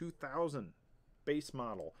Traveler 2000 base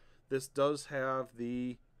model. This does have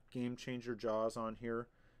the Game Changer jaws on here,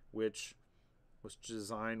 which was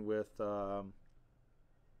designed with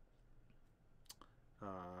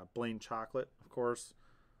Blaine chocolate, of course.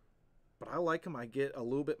 But I like them. I get a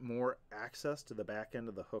little bit more access to the back end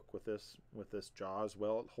of the hook with this jaw as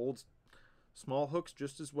well. It holds small hooks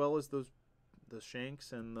just as well as the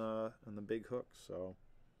shanks and the big hooks. So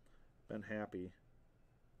been happy.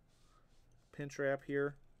 Pinch wrap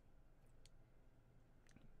here.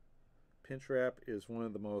 Pinch wrap is one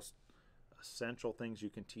of the most essential things you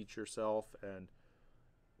can teach yourself, and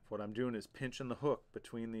what I'm doing is pinching the hook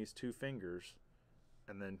between these two fingers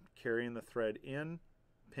and then carrying the thread in,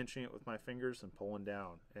 pinching it with my fingers and pulling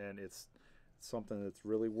down. And it's something that's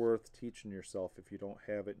really worth teaching yourself if you don't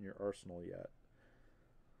have it in your arsenal yet.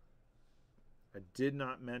 I did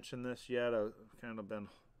not mention this yet. I've kind of been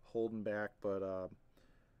holding back, but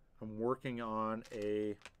I'm working on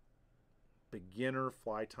a beginner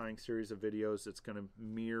fly tying series of videos that's going to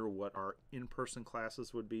mirror what our in-person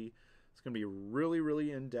classes would be. It's going to be really,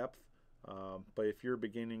 really in-depth, but if you're a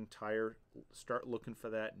beginning tyer, start looking for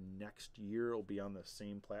that next year. It'll be on the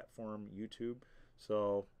same platform, YouTube.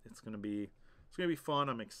 So it's going to be fun.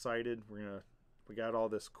 I'm excited. We got all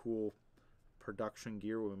this cool production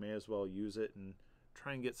gear. We may as well use it and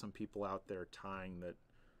try and get some people out there tying that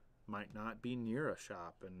might not be near a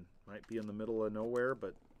shop and might be in the middle of nowhere,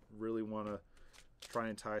 but really want to try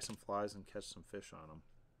and tie some flies and catch some fish on them.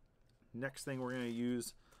 Next thing we're going to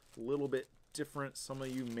use a little bit different. Some of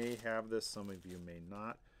you may have this, some of you may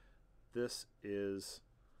not. This is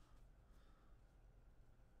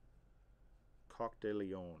Coq de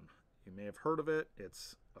Lion. You may have heard of it.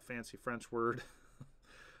 It's a fancy French word,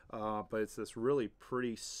 but it's this really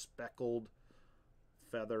pretty speckled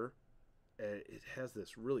feather. It has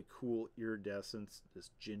this really cool iridescence, this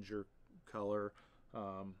ginger color.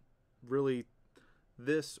 Really,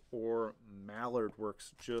 this or mallard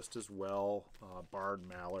works just as well. Barred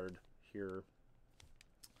mallard here.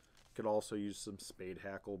 Could also use some spade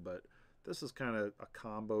hackle, but this is kind of a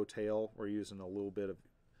combo tail. We're using a little bit of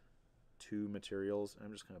two materials.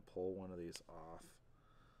 I'm just going to pull one of these off.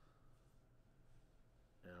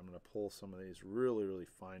 And I'm going to pull some of these really, really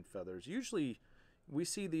fine feathers. Usually we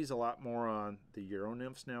see these a lot more on the Euro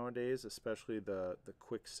nymphs nowadays, especially the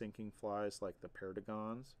quick sinking flies like the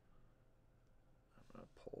Perdigons. I'm going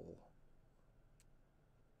to pull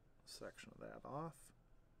a section of that off,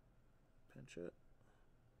 pinch it,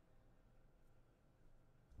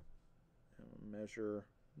 and measure,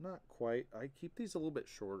 not quite. I keep these a little bit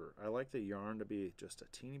shorter. I like the yarn to be just a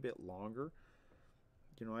teeny bit longer.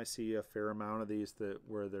 You know, I see a fair amount of these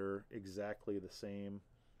where they're exactly the same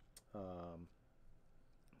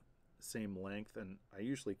same length, and I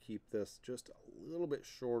usually keep this just a little bit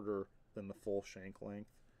shorter than the full shank length.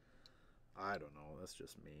 I don't know, that's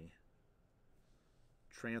just me.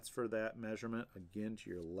 Transfer that measurement again to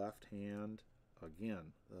your left hand.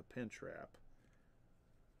 Again, the pinch wrap.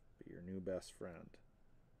 Be your new best friend.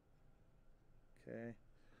 Okay.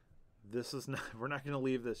 This is not, we're not going to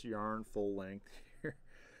leave this yarn full length here.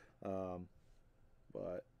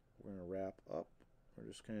 But we're going to wrap up. We're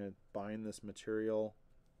just going to bind this material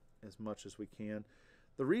as much as we can.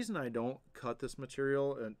 The reason I don't cut this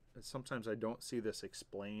material, and sometimes I don't see this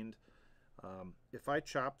explained, if I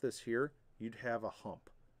chop this here, you'd have a hump,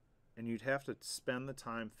 and you'd have to spend the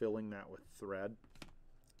time filling that with thread.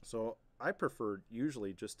 So I prefer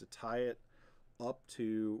usually just to tie it up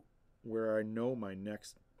to where I know my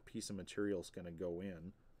next piece of material is going to go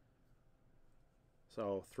in.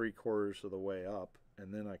 So 3/4 of the way up,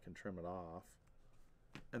 and then I can trim it off.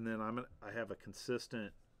 And then I have a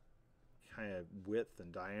consistent kind of width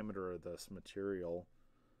and diameter of this material.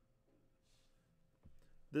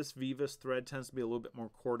 This Vivas thread tends to be a little bit more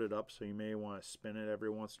corded up, so you may want to spin it every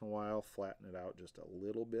once in a while, flatten it out just a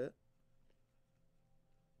little bit.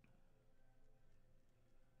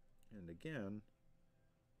 And again,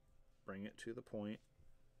 bring it to the point.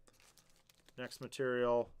 Next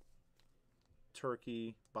material,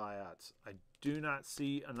 turkey biots. I do not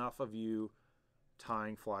see enough of you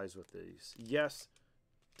tying flies with these. Yes,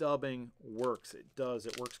 dubbing works. It does.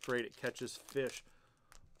 It works great. It catches fish.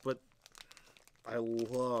 But I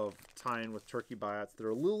love tying with turkey biots. They're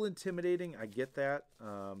a little intimidating. I get that.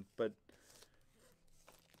 But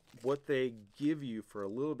what they give you for a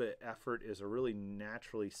little bit of effort is a really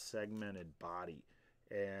naturally segmented body.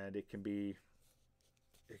 And it can be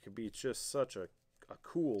just such a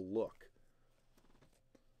cool look.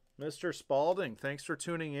 Mr. Spalding, thanks for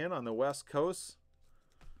tuning in on the West Coast.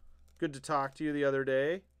 Good to talk to you the other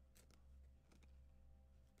day.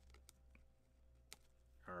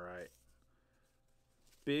 All right.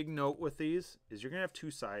 Big note with these is you're going to have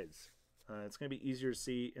two sides. It's going to be easier to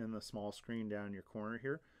see in the small screen down in your corner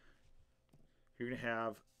here. You're going to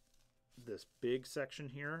have this big section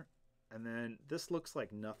here, And then this looks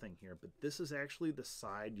like nothing here, but this is actually the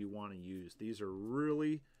side you want to use. These are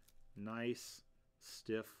really nice,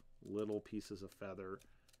 stiff little pieces of feather.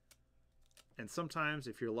 And sometimes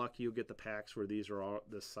if you're lucky, you'll get the packs where these are all,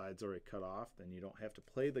 this side's already cut off. Then you don't have to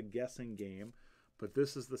play the guessing game, but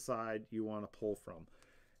this is the side you want to pull from.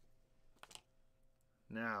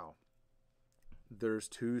 Now, there's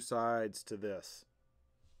two sides to this.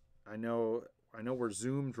 I know we're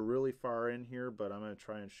zoomed really far in here, but I'm going to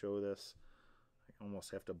try and show this. I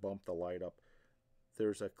almost have to bump the light up.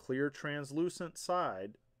 There's a clear translucent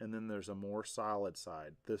side, and then there's a more solid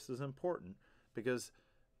side. This is important because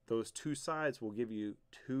those two sides will give you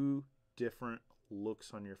two different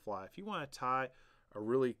looks on your fly. If you want to tie a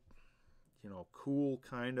really, cool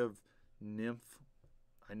kind of nymph,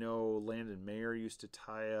 I know Landon Mayer used to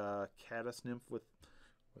tie a caddis nymph with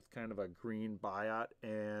kind of a green biot,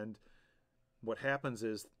 and what happens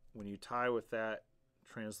is when you tie with that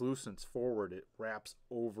translucence forward, it wraps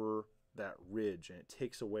over that ridge and it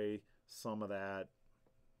takes away some of that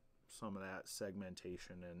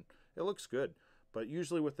segmentation, and it looks good. But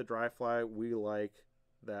usually with the dry fly, we like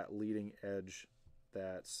that leading edge,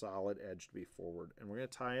 that solid edge to be forward. And we're going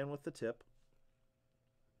to tie in with the tip.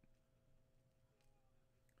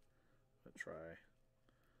 I'm going to try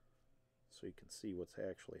so you can see what's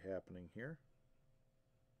actually happening here.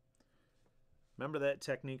 Remember that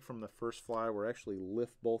technique from the first fly where I actually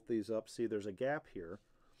lift both these up? See, there's a gap here.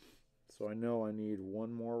 So I know I need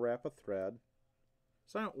one more wrap of thread.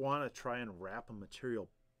 So I don't want to try and wrap a material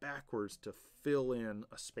backwards to fill in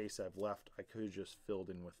a space I've left. I could have just filled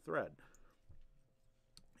in with thread.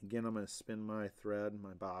 Again, I'm going to spin my thread,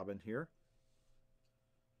 my bobbin here.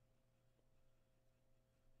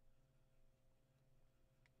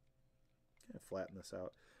 Kind of flatten this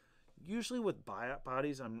out. Usually with biot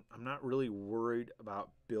bodies, I'm not really worried about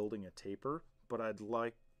building a taper, but I'd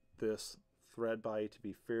like this thread body to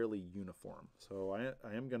be fairly uniform. So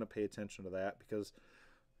I am going to pay attention to that because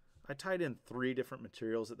I tied in 3 different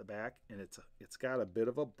materials at the back, and it's got a bit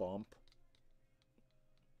of a bump.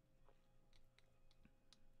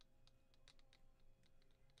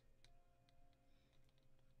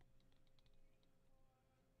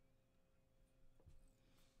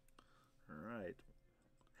 All right,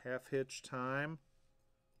 half hitch time.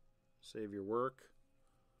 Save your work.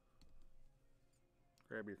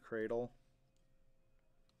 Grab your cradle.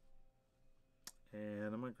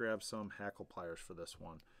 And I'm going to grab some hackle pliers for this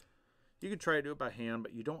one. You could try to do it by hand,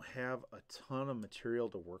 but you don't have a ton of material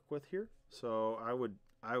to work with here. So I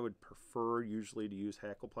would prefer usually to use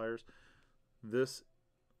hackle pliers. This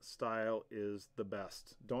style is the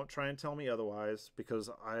best. Don't try and tell me otherwise,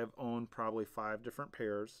 because I have owned probably 5 different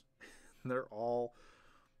pairs. They're all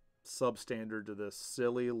substandard to this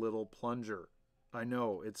silly little plunger. I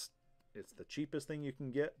know it's the cheapest thing you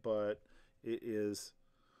can get, but it's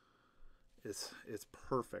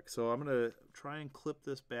perfect. So I'm going to try and clip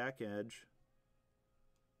this back edge.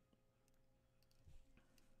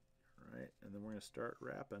 All right, and then we're going to start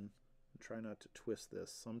wrapping and try not to twist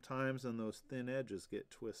this. Sometimes then those thin edges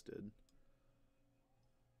get twisted.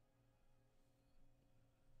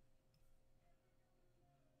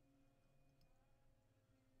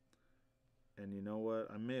 And you know what?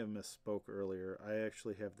 I may have misspoke earlier. I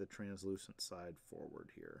actually have the translucent side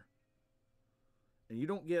forward here. And you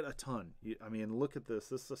don't get a ton. I mean, look at this.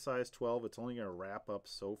 This is a size 12. It's only going to wrap up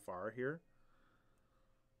so far here.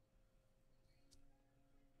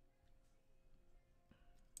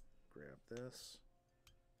 Grab this.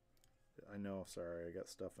 I know, sorry, I got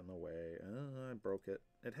stuff in the way. I broke it.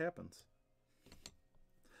 It happens.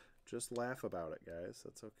 Just laugh about it, guys.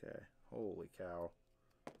 That's okay. Holy cow.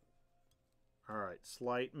 All right,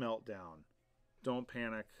 slight meltdown. Don't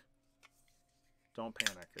panic. Don't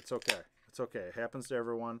panic. It's okay. It's okay. It happens to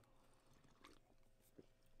everyone.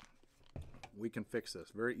 We can fix this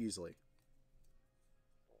very easily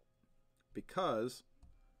because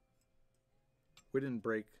we didn't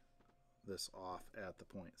break this off at the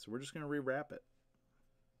point. So we're just going to rewrap it.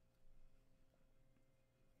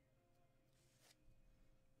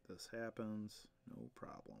 This happens, no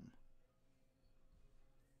problem.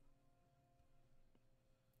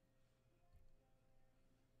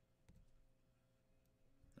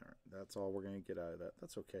 That's all we're going to get out of that.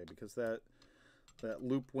 That's okay, because that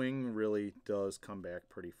loop wing really does come back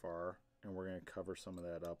pretty far, and we're going to cover some of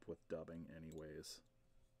that up with dubbing anyways.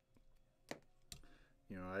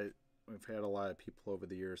 You know, we've had a lot of people over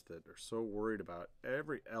the years that are so worried about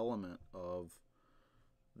every element of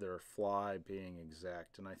their fly being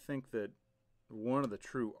exact, and I think that one of the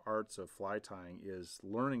true arts of fly tying is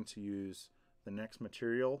learning to use the next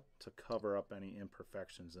material to cover up any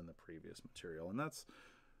imperfections in the previous material, and that's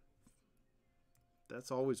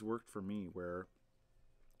that's always worked for me, where,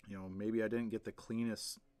 you know, maybe I didn't get the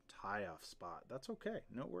cleanest tie-off spot. That's okay.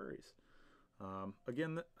 No worries.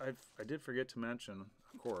 Again, I did forget to mention,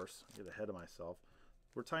 of course, get ahead of myself.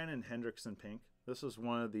 We're tying in Hendrickson pink. This is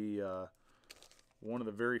one of the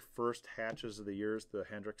very first hatches of the year, is the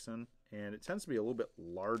Hendrickson, and it tends to be a little bit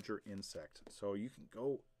larger insect. So you can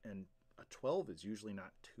go, and a 12 is usually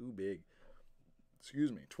not too big.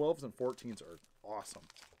 Excuse me, 12s and 14s are awesome.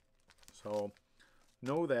 So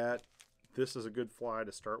know that this is a good fly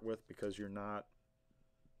to start with because you're not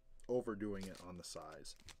overdoing it on the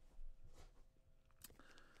size.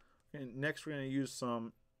 And next we're going to use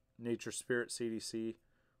some Nature Spirit CDC.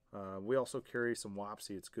 We also carry some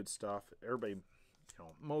Wapsi. It's good stuff. Everybody, you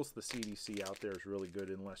know, most of the CDC out there is really good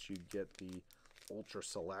unless you get the Ultra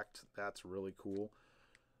Select. That's really cool.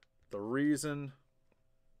 The reason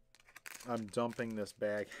I'm dumping this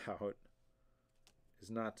bag out is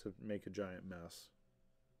not to make a giant mess.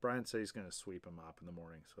 Brian said he's going to sweep them up in the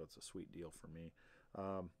morning, so it's a sweet deal for me.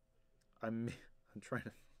 I'm trying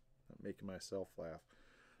to, I'm making myself laugh.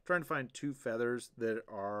 Trying to find two feathers that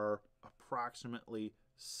are approximately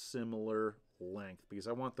similar length because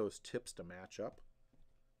I want those tips to match up.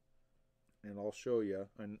 And I'll show you.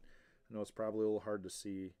 I know it's probably a little hard to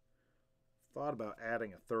see. Thought about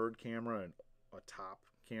adding a third camera and a top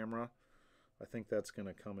camera. I think that's going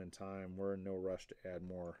to come in time. We're in no rush to add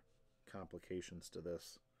more complications to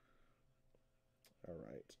this. All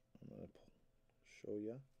right, I'm going to show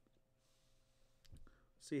you.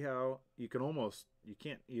 See how you can almost, you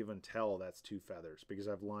can't even tell that's two feathers because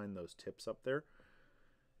I've lined those tips up there.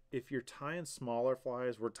 If you're tying smaller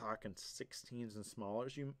flies, we're talking 16s and smaller,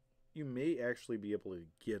 you may actually be able to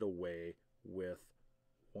get away with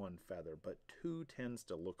one feather, but two tends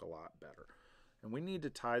to look a lot better. And we need to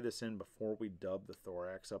tie this in before we dub the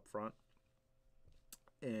thorax up front.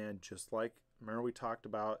 And just like, remember we talked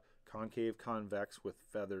about concave, convex with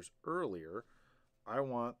feathers earlier, I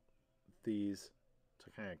want these to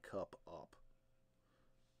kind of cup up.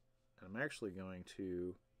 And I'm actually going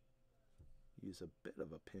to use a bit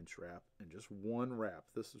of a pinch wrap and just one wrap.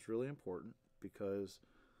 This is really important because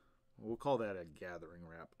we'll call that a gathering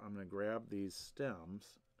wrap. I'm going to grab these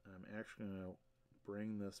stems and I'm actually going to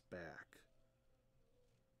bring this back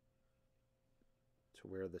to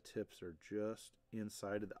where the tips are just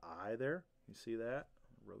inside of the eye there. You see that?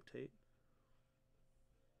 Rotate.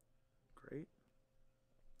 Great.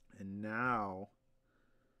 And now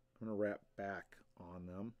I'm going to wrap back on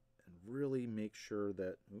them and really make sure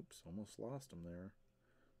that, oops, almost lost them there,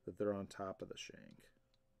 that they're on top of the shank.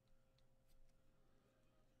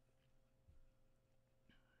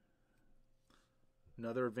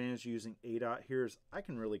 Another advantage using ADOT here is I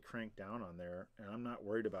can really crank down on there and I'm not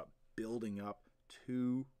worried about building up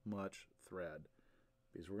too much thread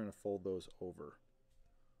because we're going to fold those over.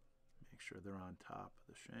 Make sure they're on top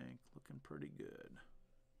of the shank, looking pretty good.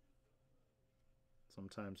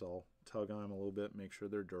 Sometimes I'll tug on them a little bit, make sure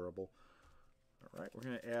they're durable. All right, we're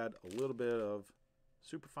going to add a little bit of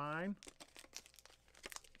superfine.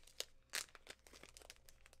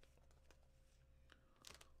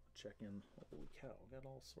 Check in. Holy cow, got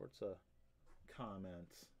all sorts of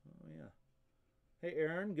comments. Oh, yeah. Hey,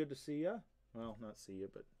 Aaron, good to see you. Well, not see you,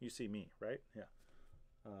 but you see me, right? Yeah.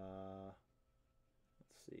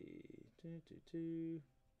 Let's see.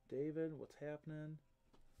 David, what's happening?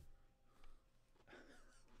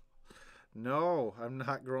 No, I'm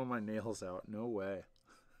not growing my nails out. No way.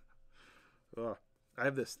 Ugh. I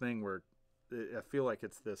have this thing where I feel like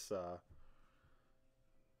it's this, I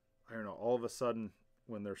don't know, all of a sudden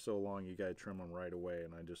when they're so long, you got to trim them right away.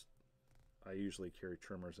 And I usually carry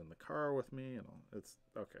trimmers in the car with me. And it's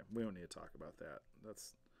okay. We don't need to talk about that.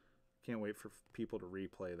 Can't wait for people to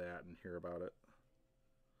replay that and hear about it.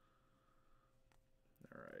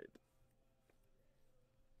 All right.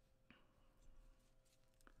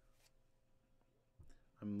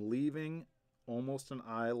 I'm leaving almost an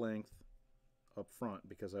eye length up front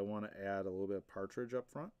because I want to add a little bit of partridge up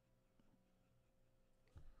front.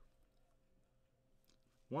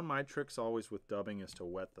 One of my tricks always with dubbing is to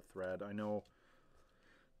wet the thread. I know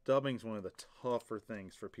dubbing is one of the tougher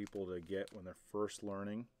things for people to get when they're first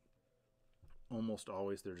learning. Almost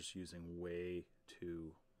always they're just using way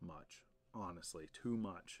too much. Honestly, too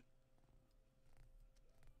much.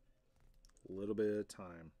 A little bit at a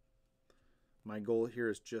time. My goal here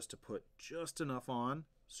is just to put just enough on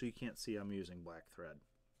so you can't see I'm using black thread,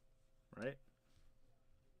 right?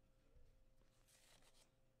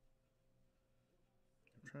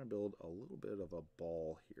 I'm trying to build a little bit of a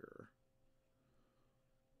ball here.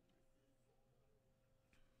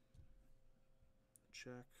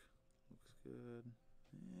 Check, looks good.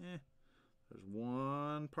 There's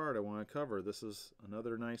one part I want to cover. This is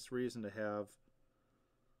another nice reason to have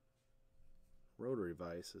rotary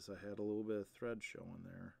vise, is I had a little bit of thread showing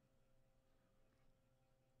there.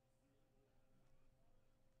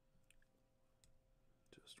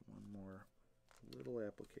 Just one more little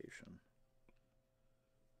application.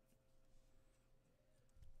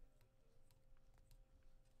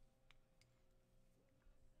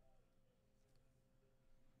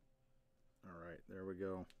 All right, there we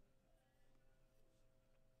go.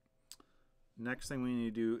 Next thing we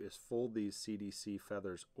need to do is fold these CDC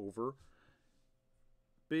feathers over.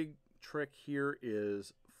 Big trick here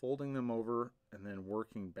is folding them over and then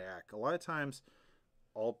working back. A lot of times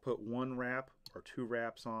I'll put one wrap or two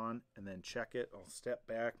wraps on and then check it. I'll step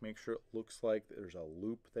back, make sure it looks like there's a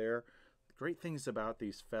loop there. The great things about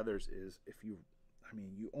these feathers is you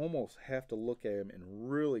almost have to look at them in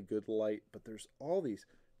really good light, but there's all these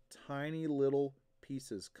tiny little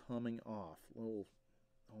pieces coming off, little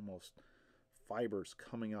almost fibers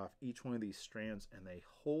coming off each one of these strands, and they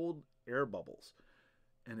hold air bubbles,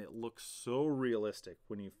 and it looks so realistic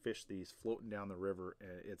when you fish these floating down the river.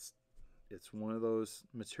 It's one of those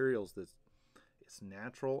materials that's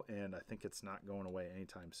natural, and I think it's not going away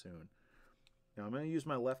anytime soon. Now I'm going to use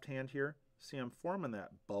my left hand here. See, I'm forming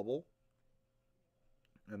that bubble,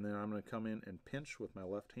 and then I'm going to come in and pinch with my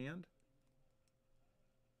left hand.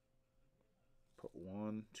 Put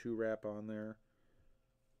 1, 2 wrap on there.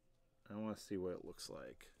 I want to see what it looks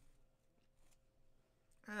like.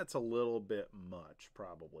 That's a little bit much,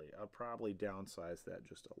 probably. I'll probably downsize that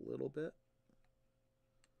just a little bit.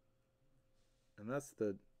 And that's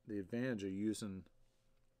the advantage of using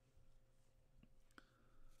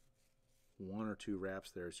 1 or 2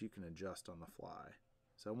 wraps there, is you can adjust on the fly.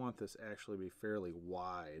 So I want this actually to be fairly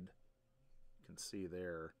wide. You can see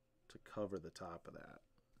there, to cover the top of that.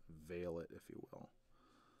 Veil it, if you will.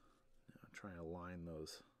 Now try to line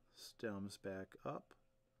those stems back up.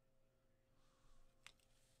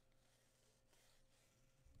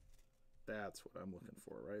 That's what I'm looking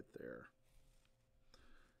for right there.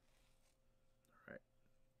 All right.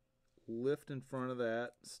 Lift in front of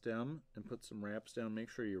that stem and put some wraps down. Make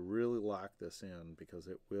sure you really lock this in, because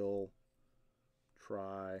it will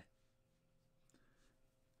try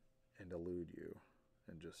and elude you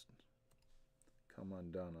and just come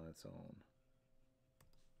undone on its own.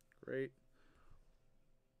 Great.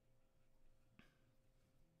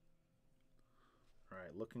 All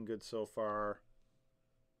right, looking good so far.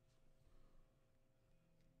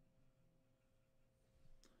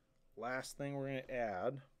 Last thing we're going to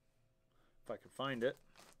add, if I can find it,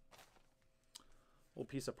 a little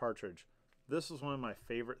piece of partridge. This is one of my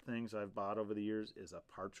favorite things I've bought over the years, is a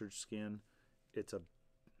partridge skin. It's a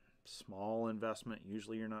small investment.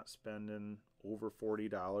 Usually you're not spending over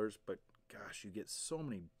 $40, but gosh, you get so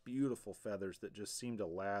many beautiful feathers that just seem to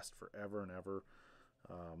last forever and ever.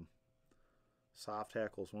 Soft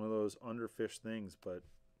hackle is one of those underfished things, but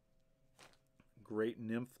great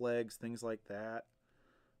nymph legs, things like that.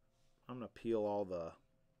 I'm going to peel all the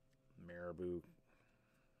marabou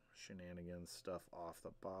shenanigans stuff off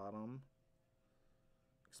the bottom.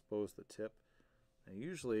 Expose the tip. Now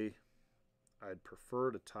usually I'd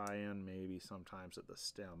prefer to tie in maybe sometimes at the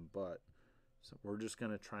stem, but so we're just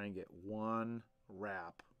going to try and get 1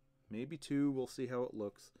 wrap, maybe 2. We'll see how it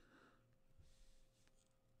looks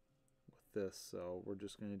with this. So we're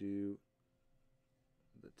just going to do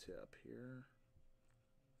the tip here.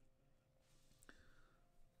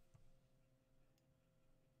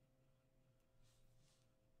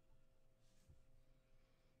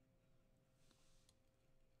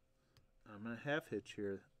 I'm going to half hitch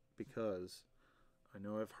here because I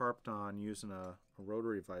know I've harped on using a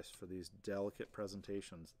rotary vise for these delicate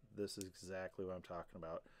presentations. This is exactly what I'm talking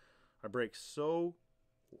about. I break just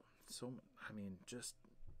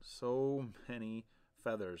so many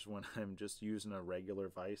feathers when I'm just using a regular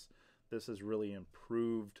vise. This has really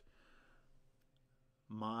improved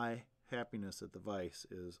my happiness at the vise,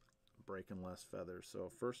 is breaking less feathers. So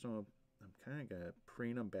first I'm kind of going to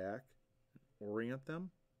preen them back, orient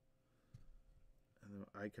them, and then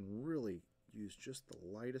I can really use just the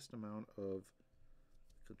lightest amount of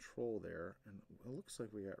control there. And it looks like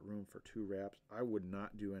we got room for 2 wraps. I would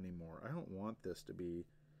not do any more. I don't want this to be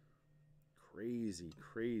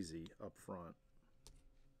crazy up front.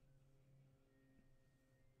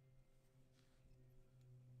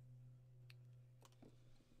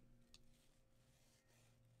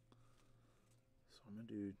 So I'm going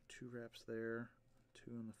to do 2 wraps there,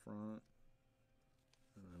 2 in the front,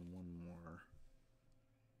 and then 1 more.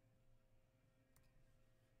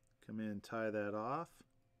 Come in, tie that off,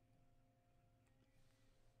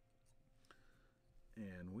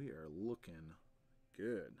 And we are looking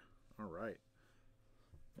good. All right.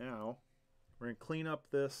 Now, we're going to clean up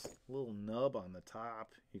this little nub on the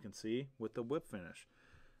top, you can see, with the whip finish.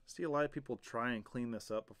 See a lot of people try and clean this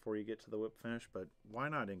up before you get to the whip finish, but why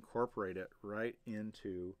not incorporate it right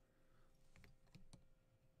into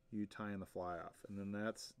you tying the fly off? And then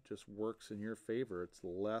that's just works in your favor. It's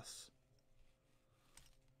less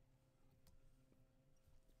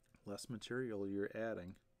material you're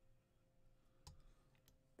adding.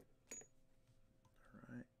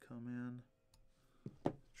 All right, come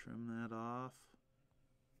in, trim that off.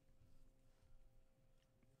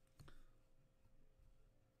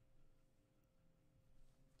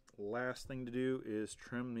 Last thing to do is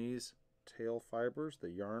trim these tail fibers,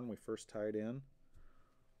 the yarn we first tied in.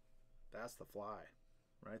 That's the fly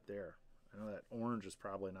right there. I know that orange is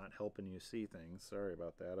probably not helping you see things. Sorry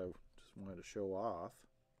about that. I just wanted to show off.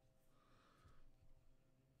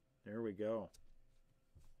 There we go.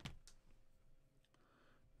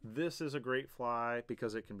 This is a great fly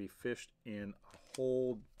because it can be fished in a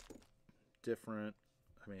whole different,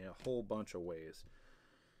 a whole bunch of ways.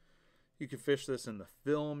 You can fish this in the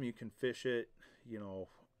film. You can fish it,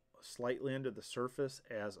 slightly under the surface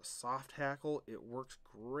as a soft hackle. It works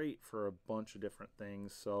great for a bunch of different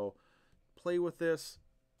things. So play with this.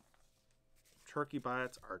 Turkey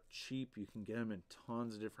bites are cheap. You can get them in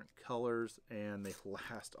tons of different colors, and they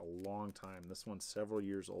last a long time. This one's several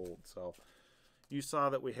years old. So you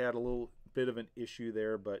saw that we had a little bit of an issue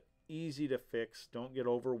there, but easy to fix. Don't get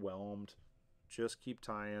overwhelmed. Just keep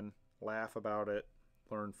tying. Laugh about it.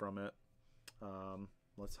 Learn from it.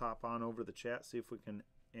 Let's hop on over the chat, see if we can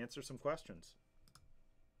answer some questions.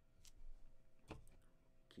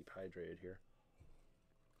 Keep hydrated here.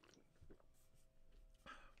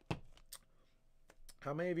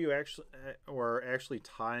 How many of you are actually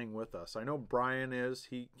tying with us? I know Brian is.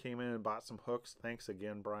 He came in and bought some hooks. Thanks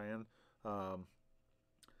again, Brian. On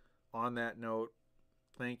that note,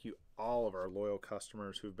 thank you all of our loyal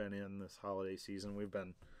customers who've been in this holiday season. We've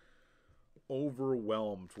been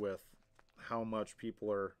overwhelmed with how much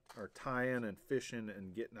people are tying and fishing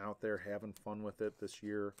and getting out there having fun with it this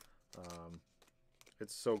year.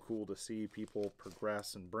 It's so cool to see people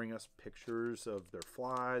progress and bring us pictures of their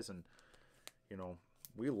flies, and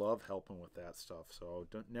we love helping with that stuff. So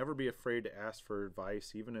never be afraid to ask for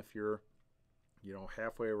advice, even if you're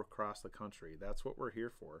halfway across the country. That's what we're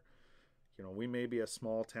here for. We may be a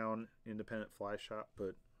small town independent fly shop,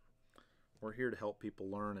 but we're here to help people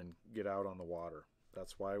learn and get out on the water.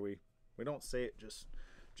 That's why we don't say it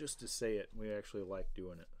just to say it. We actually like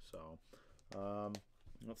doing it. So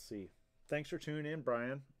let's see. Thanks for tuning in,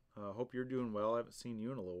 Brian. Hope you're doing well. I haven't seen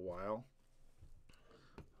you in a little while.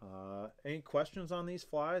 Any questions on these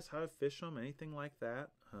flies? How to fish them? Anything like that?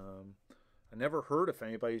 I never heard if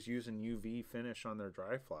anybody's using UV finish on their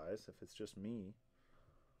dry flies, if it's just me.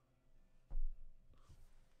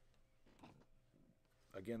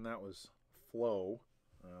 Again, that was Flow.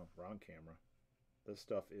 Wrong camera. This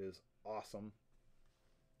stuff is awesome.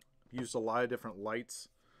 Used a lot of different lights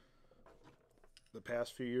the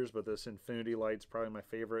past few years, but this infinity light's probably my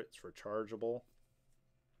favorite. It's rechargeable.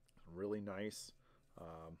 Really nice.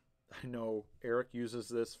 I know Eric uses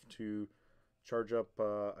this to charge up,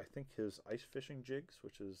 I think, his ice fishing jigs,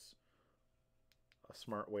 which is a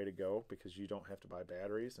smart way to go because you don't have to buy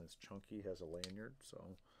batteries, and it's chunky, has a lanyard, so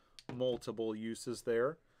multiple uses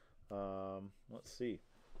there. Let's see.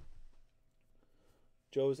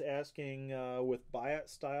 Joe's asking, with Biot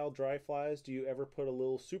style dry flies, do you ever put a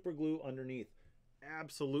little super glue underneath?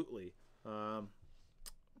 Absolutely.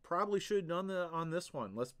 Probably should have done that on this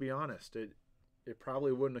one. Let's be honest. It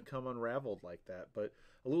probably wouldn't have come unraveled like that, but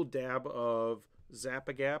a little dab of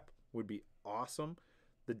Zap-A-Gap would be awesome.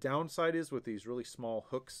 The downside is with these really small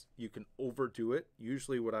hooks, you can overdo it.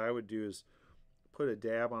 Usually what I would do is put a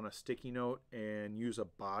dab on a sticky note and use a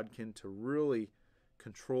bodkin to really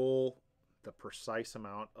control the precise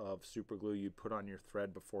amount of super glue you put on your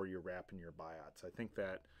thread before you're wrapping your biots. I think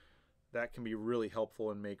that can be really helpful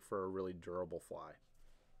and make for a really durable fly.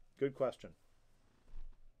 Good question.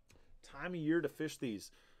 Time of year to fish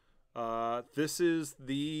these. This is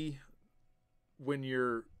when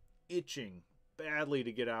you're itching badly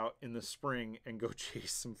to get out in the spring and go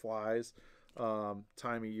chase some flies. Time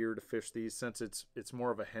of year to fish these, since it's more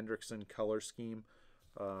of a Hendrickson color scheme.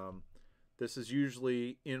 This is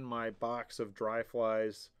usually in my box of dry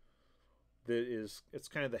flies. It's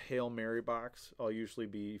kind of the Hail Mary box. I'll usually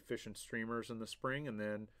be fishing streamers in the spring, and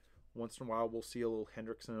then once in a while we'll see a little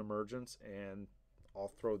Hendrickson emergence, and I'll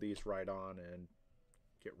throw these right on and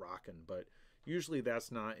get rocking. But usually that's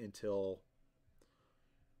not until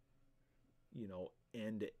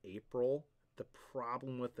end of April. The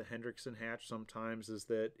problem with the Hendrickson hatch sometimes is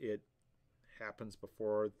that it happens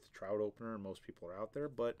before the trout opener and most people are out there.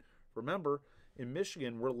 But remember, in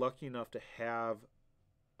Michigan, we're lucky enough to have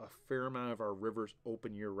a fair amount of our rivers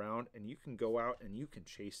open year round, and you can go out and you can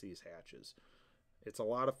chase these hatches. It's a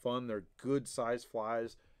lot of fun. They're good size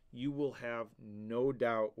flies. You will have no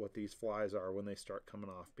doubt what these flies are when they start coming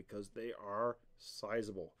off, because they are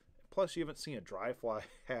sizable. Plus, you haven't seen a dry fly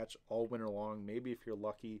hatch all winter long. Maybe if you're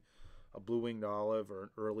lucky, a blue-winged olive or an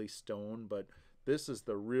early stone, but this is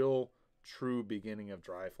the real true beginning of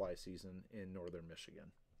dry fly season in northern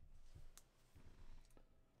Michigan.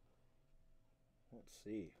 Let's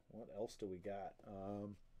see, what else do we got?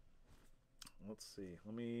 Let's see,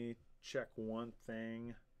 let me check one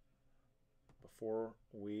thing before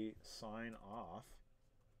we sign off.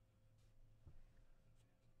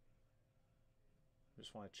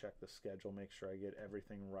 Just want to check the schedule, make sure I get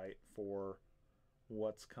everything right for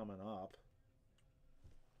what's coming up.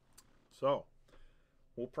 So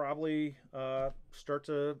we'll probably start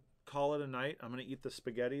to call it a night. I'm going to eat the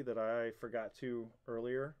spaghetti that I forgot to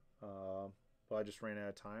earlier. Well, I just ran out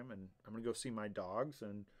of time, and I'm going to go see my dogs,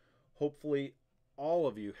 and hopefully all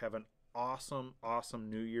of you have an awesome, awesome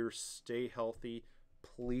New Year. Stay healthy.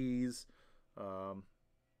 Please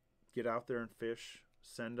get out there and fish.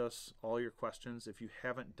 Send us all your questions. If you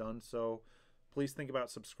haven't done so, please think about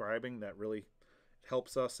subscribing. That really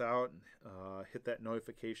helps us out. Hit that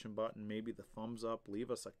notification button, maybe the thumbs up. Leave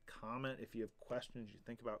us a comment if you have questions, you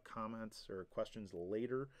think about comments or questions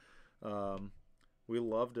later. We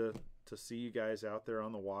love to see you guys out there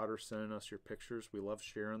on the water, sending us your pictures. We love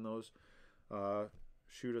sharing those.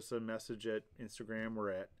 Shoot us a message at Instagram.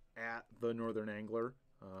 We're at the Northern Angler.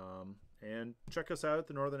 And check us out at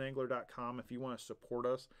thenorthernangler.com if you want to support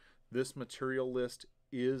us. This material list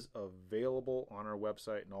is available on our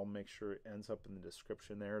website, and I'll make sure it ends up in the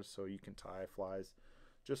description there so you can tie flies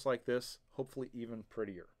just like this, hopefully even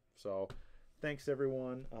prettier. So thanks,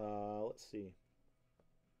 everyone. Let's see.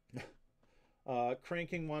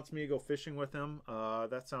 Cranking wants me to go fishing with him.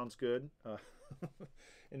 That sounds good.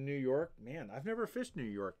 In New York, man, I've never fished New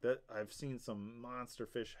York. I've seen some monster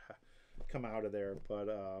fish come out of there.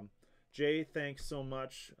 But Jay, thanks so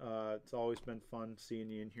much. It's always been fun seeing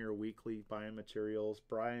you in here weekly, buying materials.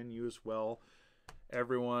 Brian, you as well.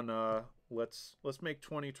 Everyone, let's make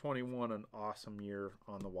 2021 an awesome year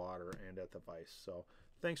on the water and at the vise. So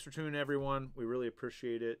thanks for tuning in, everyone. We really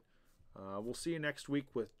appreciate it. We'll see you next week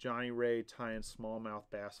with Johnny Ray tying smallmouth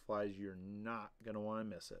bass flies. You're not going to want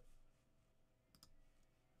to miss it.